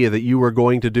this idea that you were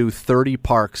going to do 30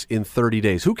 parks in 30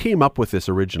 days? Who came up with this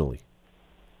originally?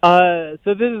 So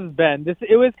this is Ben.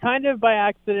 It was kind of by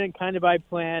accident, kind of by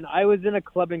plan. I was in a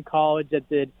club in college that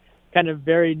did kind of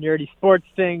very nerdy sports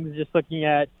things, just looking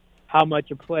at how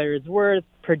much a player is worth,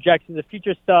 projecting the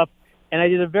future stuff. And I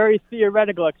did a very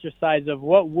theoretical exercise of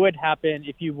what would happen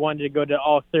if you wanted to go to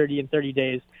all 30 in 30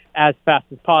 days as fast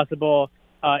as possible.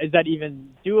 Is that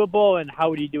even doable, and how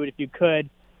would you do it if you could?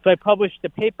 So I published a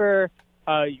paper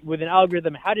with an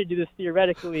algorithm how to do this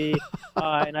theoretically,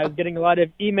 and I was getting a lot of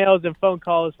emails and phone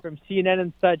calls from CNN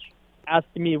and such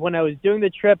asking me when I was doing the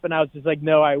trip, and I was just like,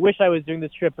 no, I wish I was doing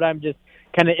this trip, but I'm just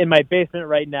kind of in my basement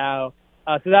right now.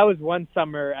 So that was one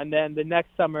summer, and then the next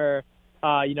summer,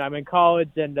 I'm in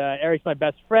college, and Eric's my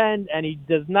best friend, and he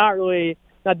does not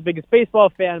the biggest baseball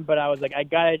fan, but I was like, I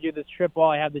got to do this trip while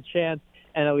I have the chance,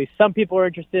 and at least some people are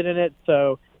interested in it,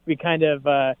 so we kind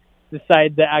of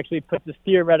decided to actually put this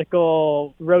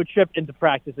theoretical road trip into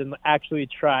practice and actually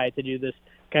try to do this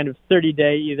kind of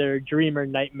 30-day either dream or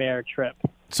nightmare trip.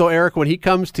 So, Eric, when he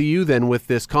comes to you then with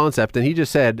this concept, and he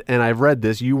just said, and I've read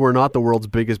this, you were not the world's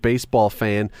biggest baseball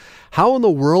fan. How in the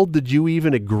world did you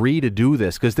even agree to do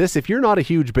this? Because if you're not a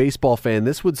huge baseball fan,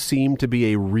 this would seem to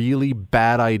be a really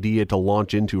bad idea to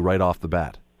launch into right off the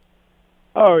bat.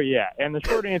 Oh, yeah. And the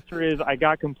short answer is I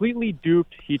got completely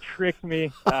duped. He tricked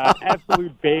me.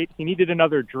 Absolute bait. He needed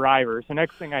another driver. So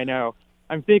next thing I know,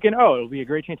 I'm thinking, it'll be a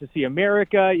great chance to see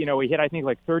America. We hit, I think,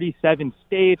 like 37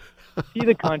 states, see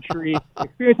the country,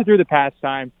 experience it through the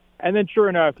pastime. And then sure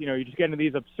enough, you just get into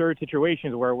these absurd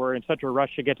situations where we're in such a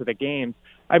rush to get to the games.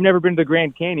 I've never been to the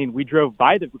Grand Canyon. We drove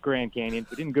by the Grand Canyon.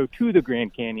 We didn't go to the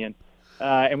Grand Canyon.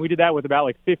 And we did that with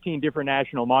about 15 different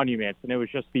national monuments. And it was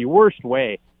just the worst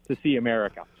way to see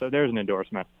America. So there's an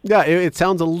endorsement. Yeah, it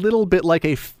sounds a little bit like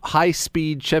a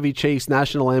high-speed Chevy Chase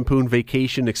National Lampoon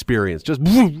Vacation experience. Just,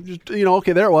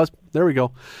 okay, there it was. There we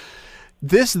go.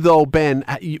 This, though, Ben,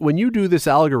 when you do this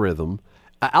algorithm,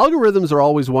 algorithms are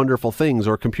always wonderful things,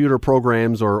 or computer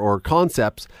programs or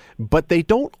concepts, but they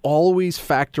don't always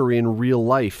factor in real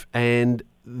life. And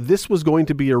this was going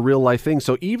to be a real life thing.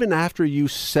 So even after you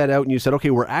set out and you said,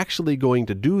 okay, we're actually going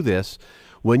to do this,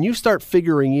 when you start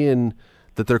figuring in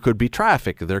that there could be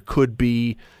traffic, there could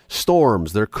be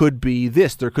storms, there could be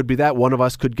this, there could be that, one of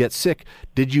us could get sick,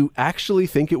 did you actually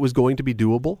think it was going to be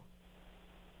doable?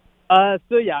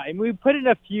 So yeah, and we put in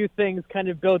a few things kind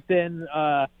of built in,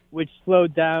 which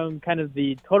slowed down kind of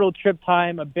the total trip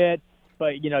time a bit,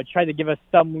 but, tried to give us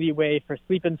some leeway for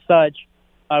sleep and such.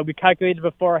 We calculated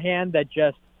beforehand that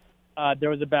just there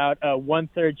was about a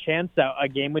 1/3 chance that a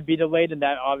game would be delayed, and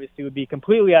that obviously would be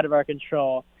completely out of our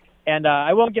control. And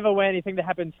I won't give away anything that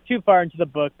happens too far into the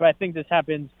book, but I think this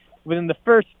happens within the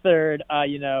first third.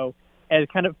 As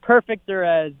kind of perfect or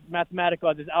as mathematical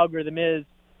as this algorithm is,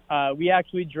 we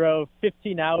actually drove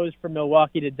 15 hours from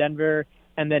Milwaukee to Denver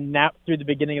and then napped through the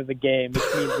beginning of the game,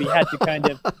 which means we had to kind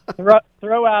of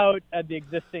throw out the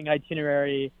existing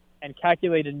itinerary and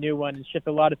calculate a new one and shift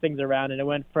a lot of things around. And it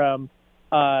went from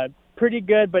pretty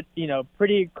good, but,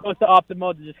 pretty close to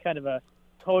optimal to just kind of a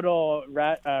total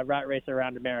rat race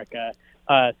around America.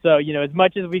 So, as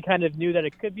much as we kind of knew that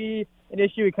it could be an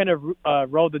issue, we kind of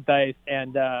rolled the dice.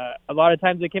 And a lot of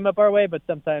times it came up our way, but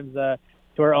sometimes to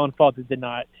our own fault it did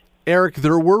not. Eric,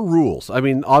 there were rules. I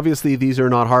mean, obviously these are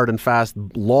not hard and fast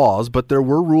laws, but there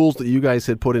were rules that you guys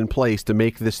had put in place to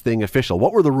make this thing official.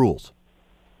 What were the rules?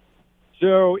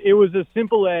 So it was as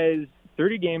simple as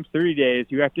 30 games, 30 days.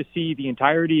 You have to see the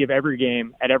entirety of every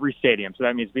game at every stadium. So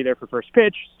that means be there for first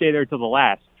pitch, stay there till the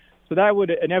last. So that would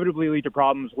inevitably lead to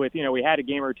problems with, we had a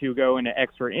game or two go into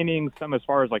extra innings, some as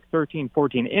far as like 13,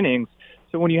 14 innings.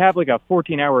 So when you have like a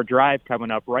 14-hour drive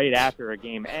coming up right after a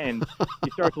game ends,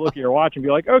 you start to look at your watch and be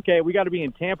like, okay, we got to be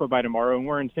in Tampa by tomorrow, and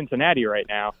we're in Cincinnati right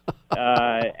now.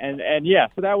 And yeah,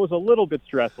 so that was a little bit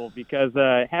stressful because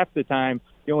half the time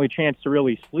the only chance to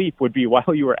really sleep would be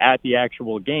while you were at the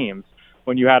actual games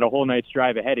when you had a whole night's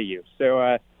drive ahead of you.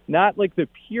 So not like the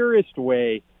purest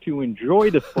way to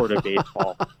enjoy the sport of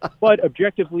baseball, but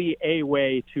objectively a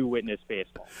way to witness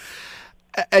baseball.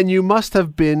 And you must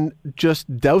have been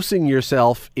just dousing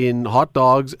yourself in hot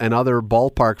dogs and other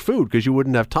ballpark food because you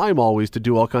wouldn't have time always to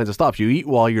do all kinds of stuff. You eat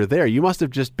while you're there. You must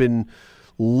have just been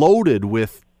loaded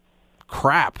with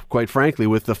crap, quite frankly,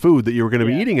 with the food that you were going to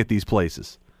be eating at these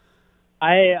places.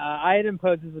 I had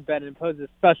imposed a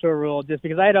special rule just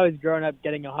because I had always grown up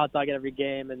getting a hot dog at every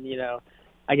game, and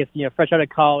I guess fresh out of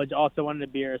college also wanted a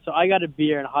beer, so I got a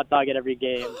beer and a hot dog at every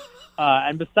game.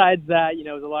 And besides that,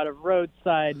 it was a lot of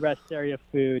roadside rest area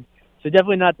food, so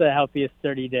definitely not the healthiest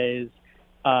 30 days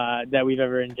that we've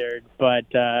ever endured. But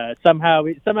somehow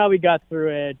we got through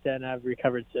it, and I've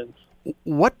recovered since.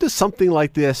 What does something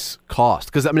like this cost?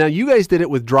 Because now you guys did it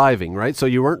with driving, right? So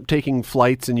you weren't taking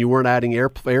flights and you weren't adding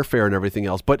airfare and everything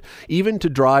else. But even to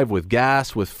drive with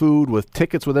gas, with food, with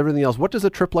tickets, with everything else, what does a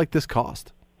trip like this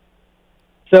cost?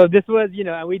 So this was,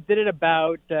 and we did it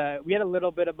about, we had a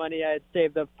little bit of money I had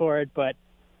saved up for it, but,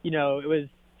 it was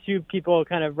two people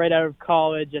kind of right out of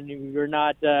college, and we were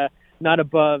not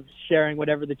above sharing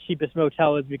whatever the cheapest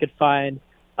motel is we could find.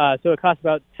 So it cost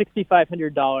about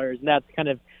 $6,500, and that's kind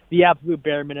of the absolute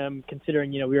bare minimum,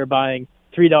 considering, we were buying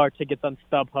 $3 tickets on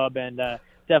StubHub and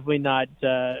definitely not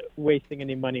wasting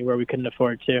any money where we couldn't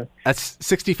afford to. That's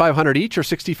 $6,500 each or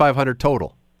 $6,500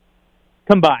 total?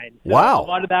 Combined. So wow. A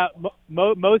lot of that,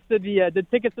 most of the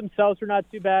tickets themselves were not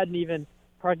too bad, and even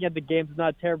parking at the games was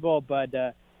not terrible, but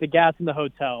the gas in the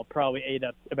hotel probably ate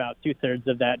up about 2/3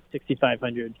 of that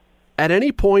 $6,500. At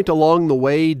any point along the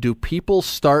way, did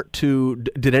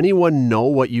anyone know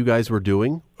what you guys were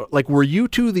doing? Like, were you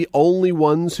two the only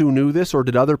ones who knew this, or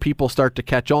did other people start to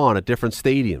catch on at different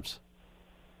stadiums?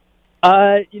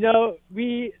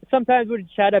 We sometimes would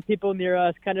chat at people near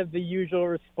us. Kind of the usual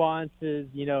response is,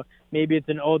 maybe it's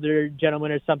an older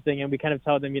gentleman or something, and we kind of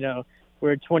tell them,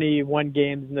 we're 21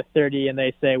 games in the 30, and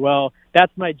they say, well,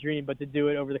 that's my dream, but to do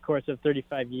it over the course of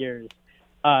 35 years,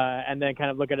 and then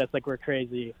kind of look at us like we're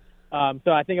crazy.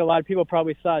 So I think a lot of people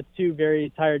probably saw two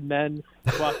very tired men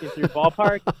walking through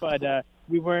ballparks, but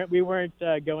we weren't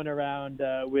going around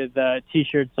with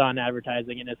T-shirts on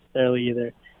advertising it necessarily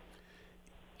either.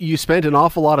 You spent an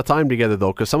awful lot of time together,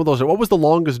 though, because some of those. What was the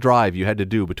longest drive you had to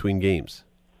do between games?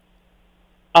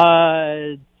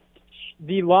 The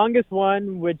longest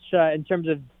one, which in terms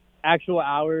of actual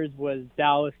hours, was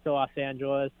Dallas to Los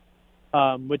Angeles,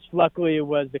 which luckily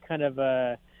was the kind of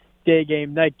a day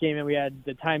game, night game, and we had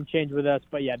the time change with us.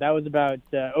 But yeah, that was about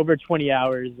over 20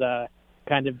 hours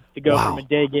kind of to go from a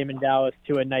day game in Dallas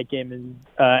to a night game in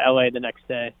LA the next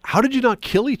day. How did you not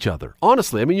kill each other?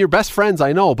 Honestly, I mean, you're best friends,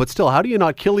 I know, but still, how do you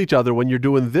not kill each other when you're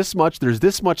doing this much? There's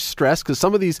this much stress, because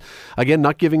some of these, again,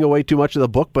 not giving away too much of the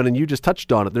book, but and you just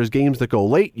touched on it, there's games that go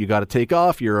late, you got to take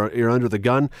off, you're under the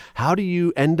gun. How do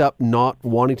you end up not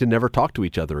wanting to never talk to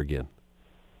each other again?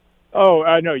 Oh,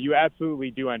 no, you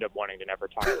absolutely do end up wanting to never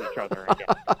talk to each other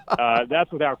again.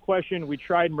 That's without question. We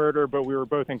tried murder, but we were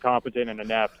both incompetent and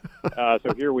inept.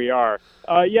 So here we are.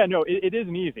 It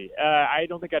isn't easy. I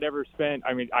don't think I'd ever spent,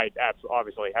 I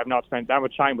obviously have not spent that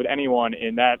much time with anyone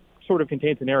in that sort of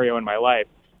contained scenario in my life.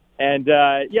 And,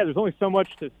 there's only so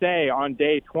much to say on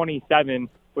day 27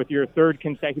 with your third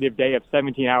consecutive day of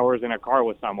 17 hours in a car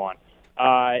with someone.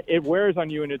 It wears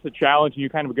on you, and it's a challenge, and you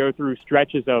kind of go through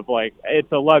stretches of, like,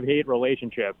 it's a love-hate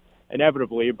relationship,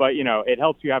 inevitably, but, it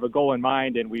helps you have a goal in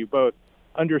mind, and we both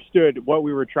understood what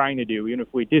we were trying to do, even if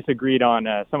we disagreed on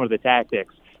some of the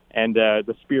tactics and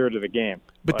the spirit of the game.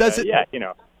 But does it...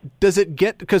 Does it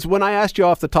get, because when I asked you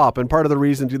off the top, and part of the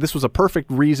reason, this was a perfect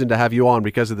reason to have you on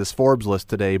because of this Forbes list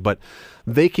today, but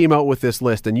they came out with this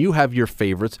list and you have your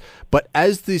favorites, but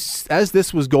as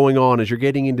this was going on, as you're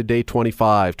getting into day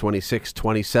 25, 26,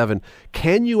 27,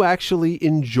 can you actually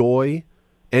enjoy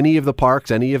any of the parks,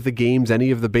 any of the games,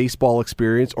 any of the baseball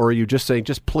experience, or are you just saying,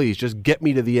 please, just get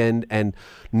me to the end, and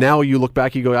now you look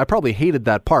back, you go, I probably hated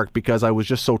that park because I was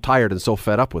just so tired and so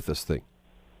fed up with this thing?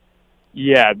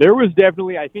 Yeah, there was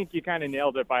definitely, I think you kind of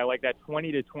nailed it by like that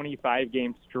 20 to 25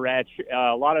 game stretch.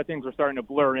 A lot of things were starting to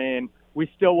blur in.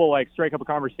 We still will strike up a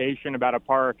conversation about a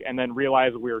park and then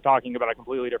realize we were talking about a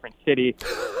completely different city.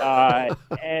 Half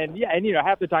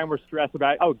the time we're stressed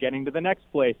about, getting to the next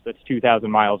place that's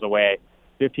 2,000 miles away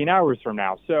 15 hours from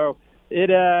now. So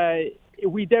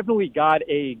we definitely got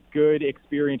a good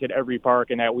experience at every park,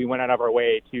 and that we went out of our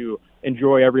way to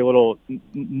enjoy every little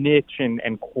niche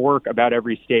and quirk about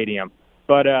every stadium.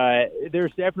 But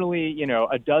there's definitely,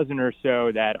 a dozen or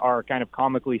so that are kind of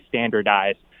comically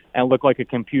standardized and look like a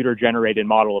computer-generated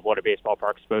model of what a baseball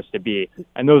park's supposed to be.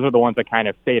 And those are the ones that kind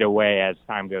of fade away as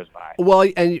time goes by. Well,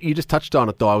 and you just touched on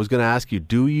it, though. I was going to ask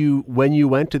you, when you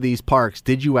went to these parks,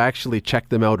 did you actually check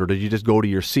them out, or did you just go to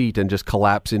your seat and just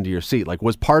collapse into your seat? Like,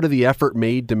 was part of the effort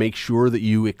made to make sure that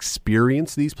you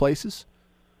experience these places?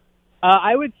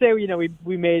 I would say,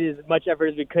 we made as much effort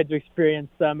as we could to experience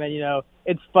them. And,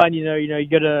 it's fun, you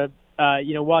go to,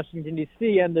 Washington,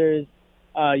 D.C., and there's,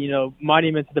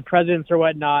 monuments to the presidents or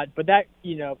whatnot. But that,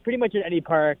 pretty much at any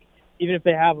park, even if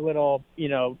they have a little,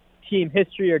 team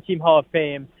history or team Hall of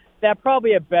Fame, that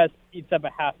probably at best eats up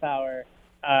a half hour.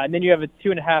 And then you have a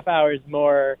 2.5 hours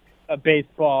more of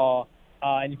baseball.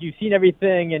 And if you've seen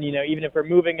everything, and, even if we're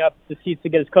moving up the seats to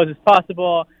get as close as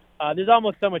possible, there's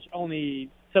almost so much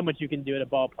you can do at a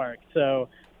ballpark. So,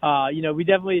 we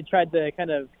definitely tried to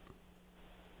kind of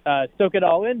soak it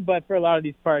all in, but for a lot of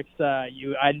these parks,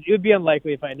 it would be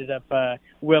unlikely if I ended up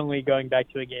willingly going back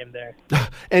to a game there.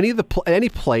 Any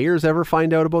players ever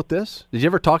find out about this? Did you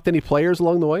ever talk to any players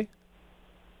along the way?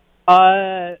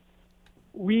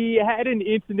 We had an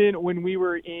incident when we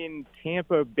were in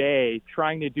Tampa Bay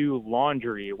trying to do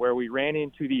laundry, where we ran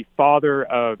into the father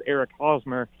of Eric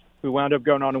Hosmer, who wound up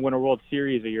going on to win a World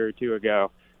Series a year or two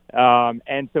ago.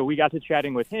 And so we got to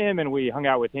chatting with him, and we hung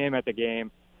out with him at the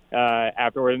game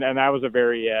afterward. And that was a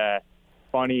very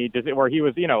funny, where he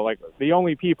was, the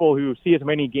only people who see as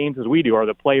many games as we do are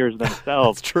the players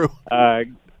themselves. That's true.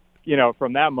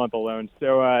 From that month alone.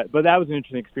 So, but that was an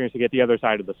interesting experience to get the other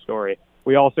side of the story.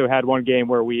 We also had one game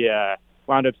where we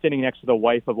wound up sitting next to the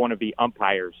wife of one of the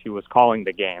umpires who was calling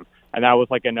the game. And that was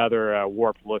like another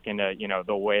warped look into,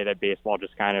 the way that baseball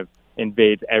just kind of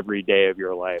invades every day of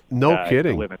your life. No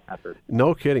kidding.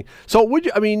 No kidding. So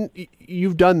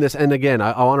you've done this, and again,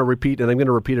 I want to repeat, and I'm going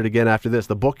to repeat it again after this.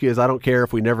 The book is I Don't Care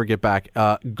If We Never Get Back.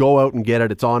 Go out and get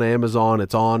it. It's on Amazon.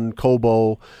 It's on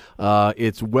Kobo.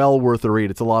 It's well worth a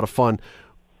read. It's a lot of fun.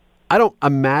 I don't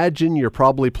imagine you're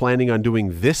probably planning on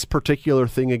doing this particular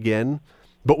thing again,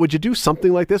 but would you do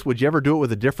something like this? Would you ever do it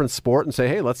with a different sport and say,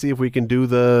 hey, let's see if we can do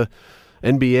the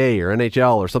NBA or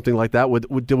NHL or something like that?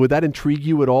 Would that intrigue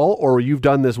you at all, or you've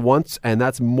done this once and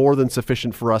that's more than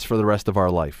sufficient for us for the rest of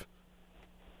our life?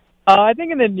 I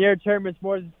think in the near term it's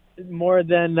more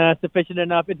than sufficient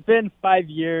enough. It's been 5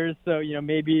 years, so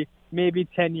maybe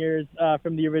 10 years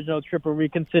from the original trip where we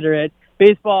consider it.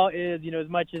 Baseball is, as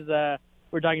much as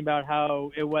we're talking about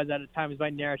how it was at a time as by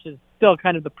Narish, is still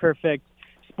kind of the perfect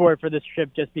sport for this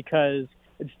trip, just because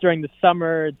it's during the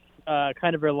summer. It's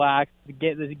kind of relaxed. The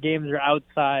games are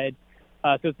outside,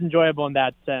 so it's enjoyable in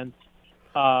that sense.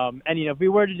 And, if we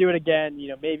were to do it again,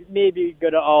 maybe go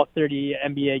to all 30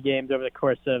 NBA games over the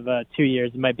course of 2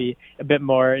 years. It might be a bit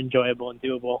more enjoyable and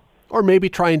doable. Or maybe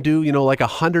try and do, like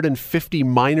 150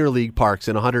 minor league parks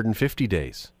in 150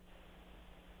 days.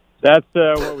 That's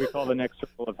what we call the next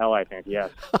circle of hell, I think, yes.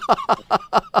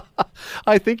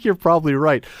 I think you're probably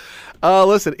right.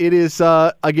 Listen, it is,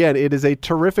 again, it is a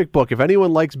terrific book. If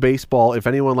anyone likes baseball, if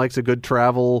anyone likes a good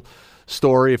travel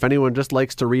story, if anyone just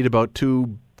likes to read about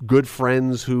two good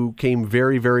friends who came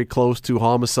very, very close to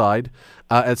homicide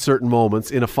at certain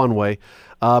moments in a fun way,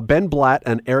 Ben Blatt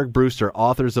and Eric Brewster,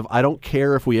 authors of I Don't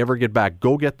Care If We Ever Get Back.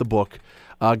 Go get the book.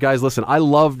 Guys, listen, I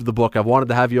loved the book. I've wanted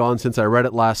to have you on since I read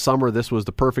it last summer. This was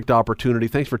the perfect opportunity.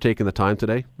 Thanks for taking the time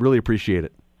today. Really appreciate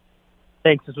it.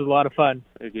 Thanks. This was a lot of fun.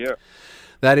 Thank you.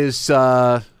 That is,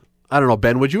 I don't know,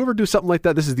 Ben, would you ever do something like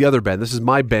that? This is the other Ben. This is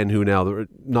my Ben who now,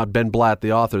 not Ben Blatt,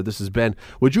 the author. This is Ben.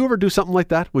 Would you ever do something like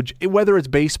that? Whether it's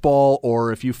baseball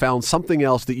or if you found something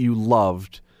else that you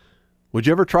loved, would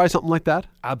you ever try something like that?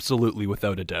 Absolutely,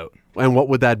 without a doubt. And what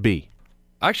would that be?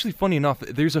 Actually, funny enough,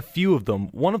 there's a few of them.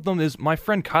 One of them is my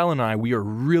friend Kyle and I, we are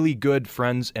really good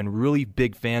friends and really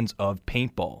big fans of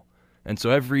paintball. And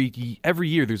so every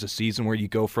year there's a season where you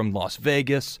go from Las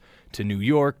Vegas to New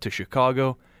York to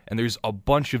Chicago, and there's a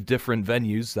bunch of different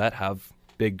venues that have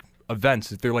big events.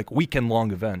 They're like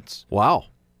weekend-long events. Wow.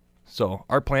 So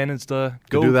our plan is to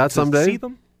go do that someday? See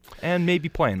them and maybe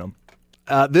play in them.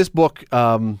 This book,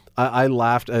 I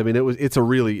laughed. I mean, it's a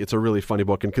really funny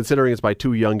book, and considering it's by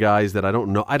two young guys that I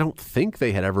don't think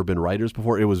they had ever been writers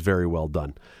before. It was very well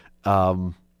done.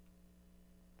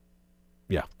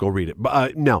 Yeah, go read it.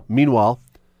 But now, meanwhile,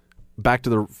 back to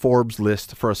the Forbes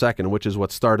list for a second, which is what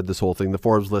started this whole thing. The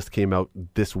Forbes list came out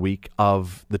this week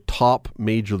of the top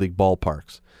major league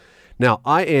ballparks. Now,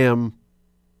 I am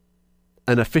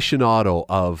an aficionado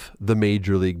of the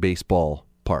Major League Baseball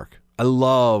park. I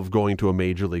love going to a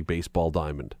Major League Baseball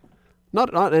diamond.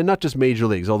 Not just major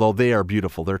leagues, although they are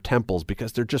beautiful. They're temples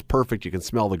because they're just perfect. You can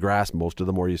smell the grass, most of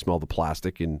them, or you smell the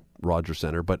plastic in Rogers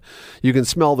Center. But you can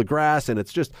smell the grass, and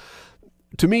it's just,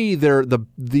 to me, they're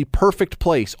the perfect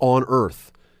place on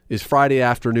earth is Friday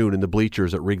afternoon in the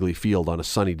bleachers at Wrigley Field on a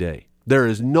sunny day. There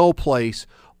is no place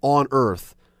on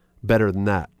earth better than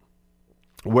that.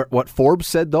 What Forbes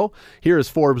said, though, here is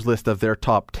Forbes' list of their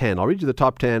top 10. I'll read you the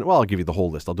top 10. Well, I'll give you the whole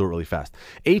list. I'll do it really fast.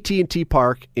 AT&T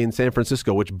Park in San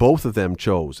Francisco, which both of them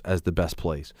chose as the best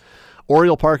place.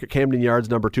 Oriole Park at Camden Yards,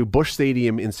 number 2. Busch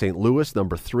Stadium in St. Louis,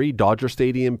 number 3. Dodger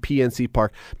Stadium, PNC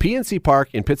Park. PNC Park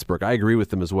in Pittsburgh, I agree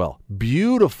with them as well.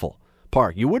 Beautiful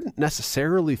park. You wouldn't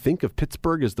necessarily think of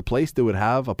Pittsburgh as the place that would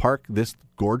have a park this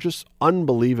gorgeous.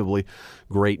 Unbelievably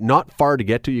great. Not far to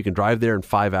get to. You can drive there in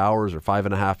 5 hours or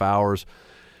 5.5 hours.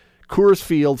 Coors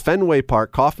Field, Fenway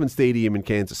Park, Kauffman Stadium in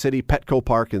Kansas City, Petco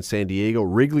Park in San Diego,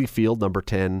 Wrigley Field, number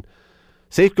 10,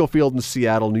 Safeco Field in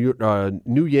Seattle,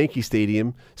 New Yankee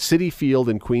Stadium, Citi Field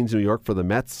in Queens, New York for the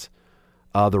Mets,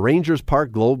 the Rangers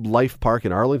Park, Globe Life Park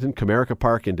in Arlington, Comerica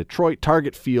Park in Detroit,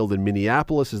 Target Field in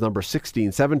Minneapolis is number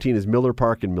 16, 17 is Miller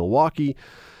Park in Milwaukee,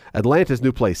 Atlanta's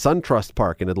new place, SunTrust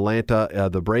Park in Atlanta,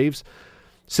 the Braves,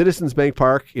 Citizens Bank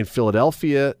Park in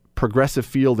Philadelphia, Progressive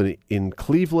Field in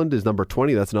Cleveland is number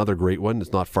 20. That's another great one.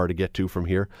 It's not far to get to from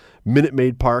here. Minute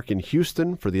Maid Park in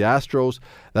Houston for the Astros.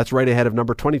 That's right ahead of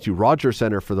number 22. Rogers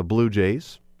Center for the Blue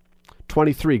Jays.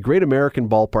 23, Great American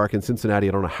Ballpark in Cincinnati.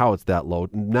 I don't know how it's that low.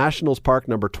 Nationals Park,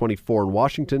 number 24 in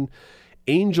Washington.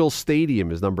 Angel Stadium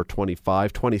is number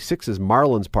 25. 26 is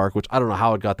Marlins Park, which I don't know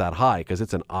how it got that high because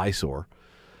it's an eyesore.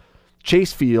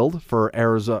 Chase Field for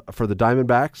Arizona for the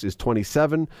Diamondbacks is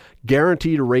 27.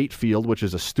 Guaranteed Rate Field, which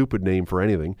is a stupid name for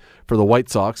anything, for the White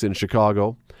Sox in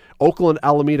Chicago. Oakland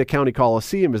Alameda County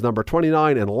Coliseum is number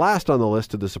 29. And last on the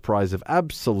list, to the surprise of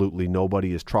absolutely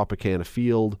nobody, is Tropicana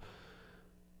Field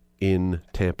in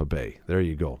Tampa Bay. There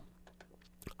you go.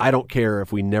 I Don't Care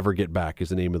If We Never Get Back is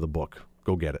the name of the book.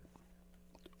 Go get it.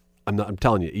 I'm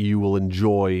telling you, you will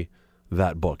enjoy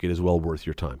that book. It is well worth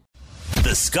your time.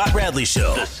 The Scott Radley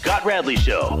Show. The Scott Radley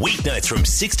Show. Weeknights from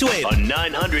 6 to 8 on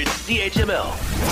 900 CHML.